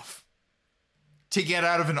himself to get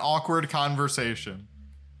out of an awkward conversation.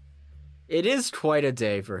 It is quite a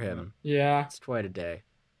day for him. Yeah. It's quite a day.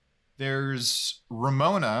 There's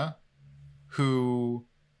Ramona, who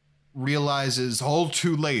realizes all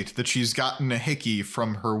too late that she's gotten a hickey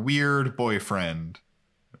from her weird boyfriend.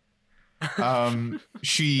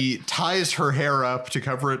 She ties her hair up to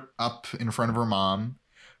cover it up in front of her mom,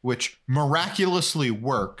 which miraculously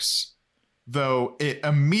works, though it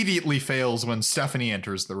immediately fails when Stephanie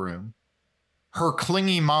enters the room. Her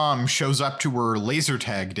clingy mom shows up to her laser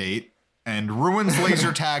tag date and ruins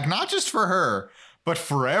laser tag not just for her, but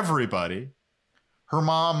for everybody. Her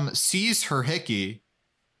mom sees her hickey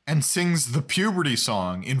and sings the puberty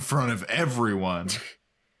song in front of everyone.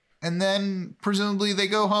 And then presumably they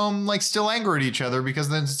go home like still angry at each other, because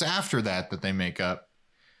then it's after that they make up.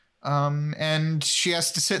 And she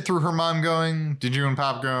has to sit through her mom going, "Did you and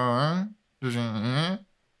Pop go, huh? Did you,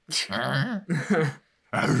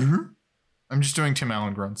 I'm just doing Tim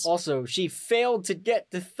Allen grunts. Also, she failed to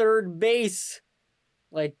get to third base,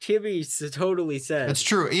 like Kimmy totally said. It's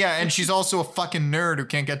true. Yeah, and she's also a fucking nerd who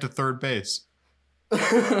can't get to third base.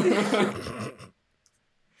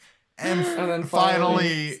 And then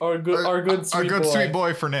finally, our good sweet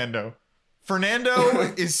boy Fernando.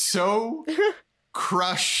 Fernando is so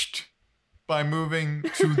crushed by moving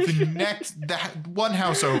to that one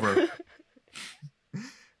house over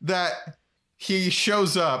that he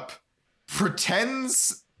shows up,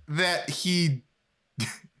 pretends that he's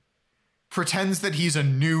a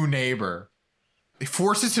new neighbor,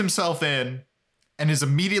 forces himself in and is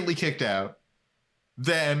immediately kicked out.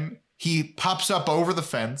 Then he pops up over the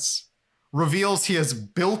fence, reveals he has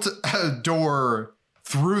built a door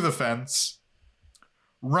through the fence,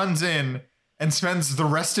 runs in, and spends the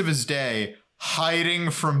rest of his day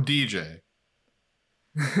hiding from DJ.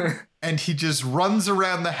 And he just runs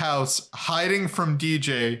around the house hiding from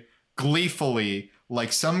DJ gleefully,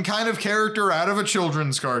 like some kind of character out of a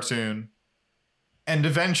children's cartoon. And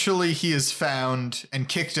eventually he is found and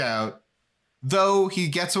kicked out, though he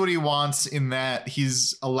gets what he wants in that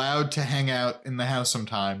he's allowed to hang out in the house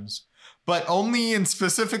sometimes, but only in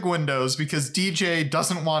specific windows because DJ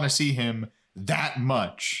doesn't want to see him that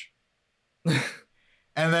much.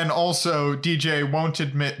 And then also DJ won't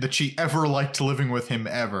admit that she ever liked living with him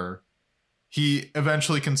ever. He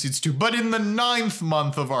eventually concedes to, but in the 9th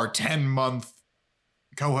month of our 10-month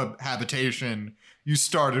cohabitation, you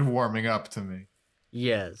started warming up to me.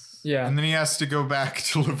 Yes. Yeah. And then he has to go back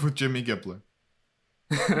to live with Jimmy Gibbler.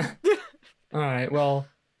 All right. Well,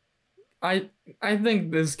 I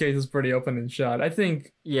think this case is pretty open and shut. I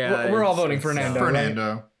think we're all voting Fernando.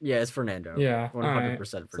 Fernando. Right? Yeah, it's Fernando. Yeah. 100% right.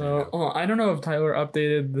 Fernando. So I don't know if Tyler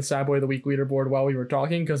updated the Sad Boy of the Week leaderboard while we were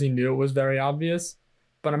talking because he knew it was very obvious,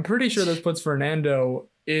 but I'm pretty sure this puts Fernando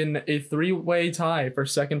in a 3-way tie for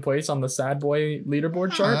second place on the Sad Boy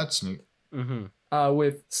leaderboard chart. That's neat. Mm-hmm.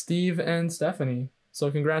 With Steve and Stephanie. So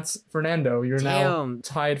congrats, Fernando. You're now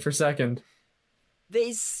tied for second.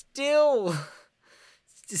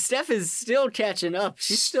 Steph is still catching up.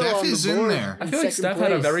 She's still Steph on the is board. in there. I feel like Steph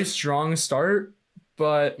had a very strong start,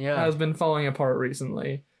 but Yeah. has been falling apart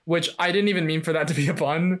recently. Which I didn't even mean for that to be a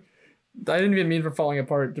pun. I didn't even mean for falling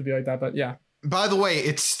apart to be like that, but yeah. By the way,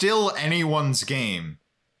 it's still anyone's game.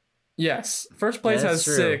 Yes. First place That's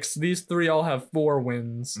has true. 6. These 3 all have 4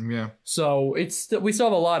 wins. Yeah. So we still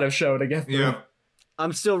have a lot of show to get through. Yeah.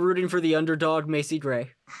 I'm still rooting for the underdog, Macy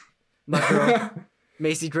Gray. My girl,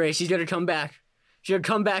 Macy Gray. She's gonna come back. She's gonna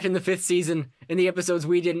come back in the 5th season in the episodes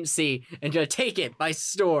we didn't see and gonna take it by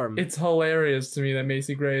storm. It's hilarious to me that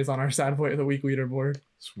Macy Gray is on our Sad Boy of the Week leaderboard.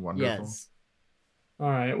 It's wonderful. Yes. All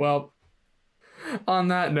right. Well, on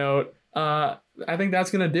that note, I think that's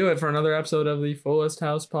gonna do it for another episode of the Fullest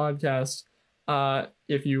House podcast.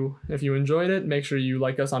 If you enjoyed it, make sure you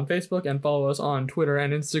like us on Facebook and follow us on Twitter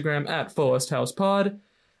and Instagram at Fullest House Pod.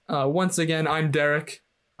 Once again, I'm Derek.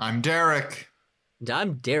 I'm Derek. And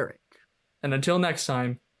I'm Derek. And until next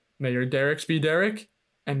time, may your Dereks be Derek,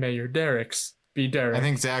 and may your Dereks be Derek. I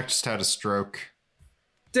think Zach just had a stroke.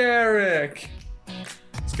 Derek!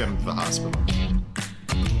 Let's get him to the hospital.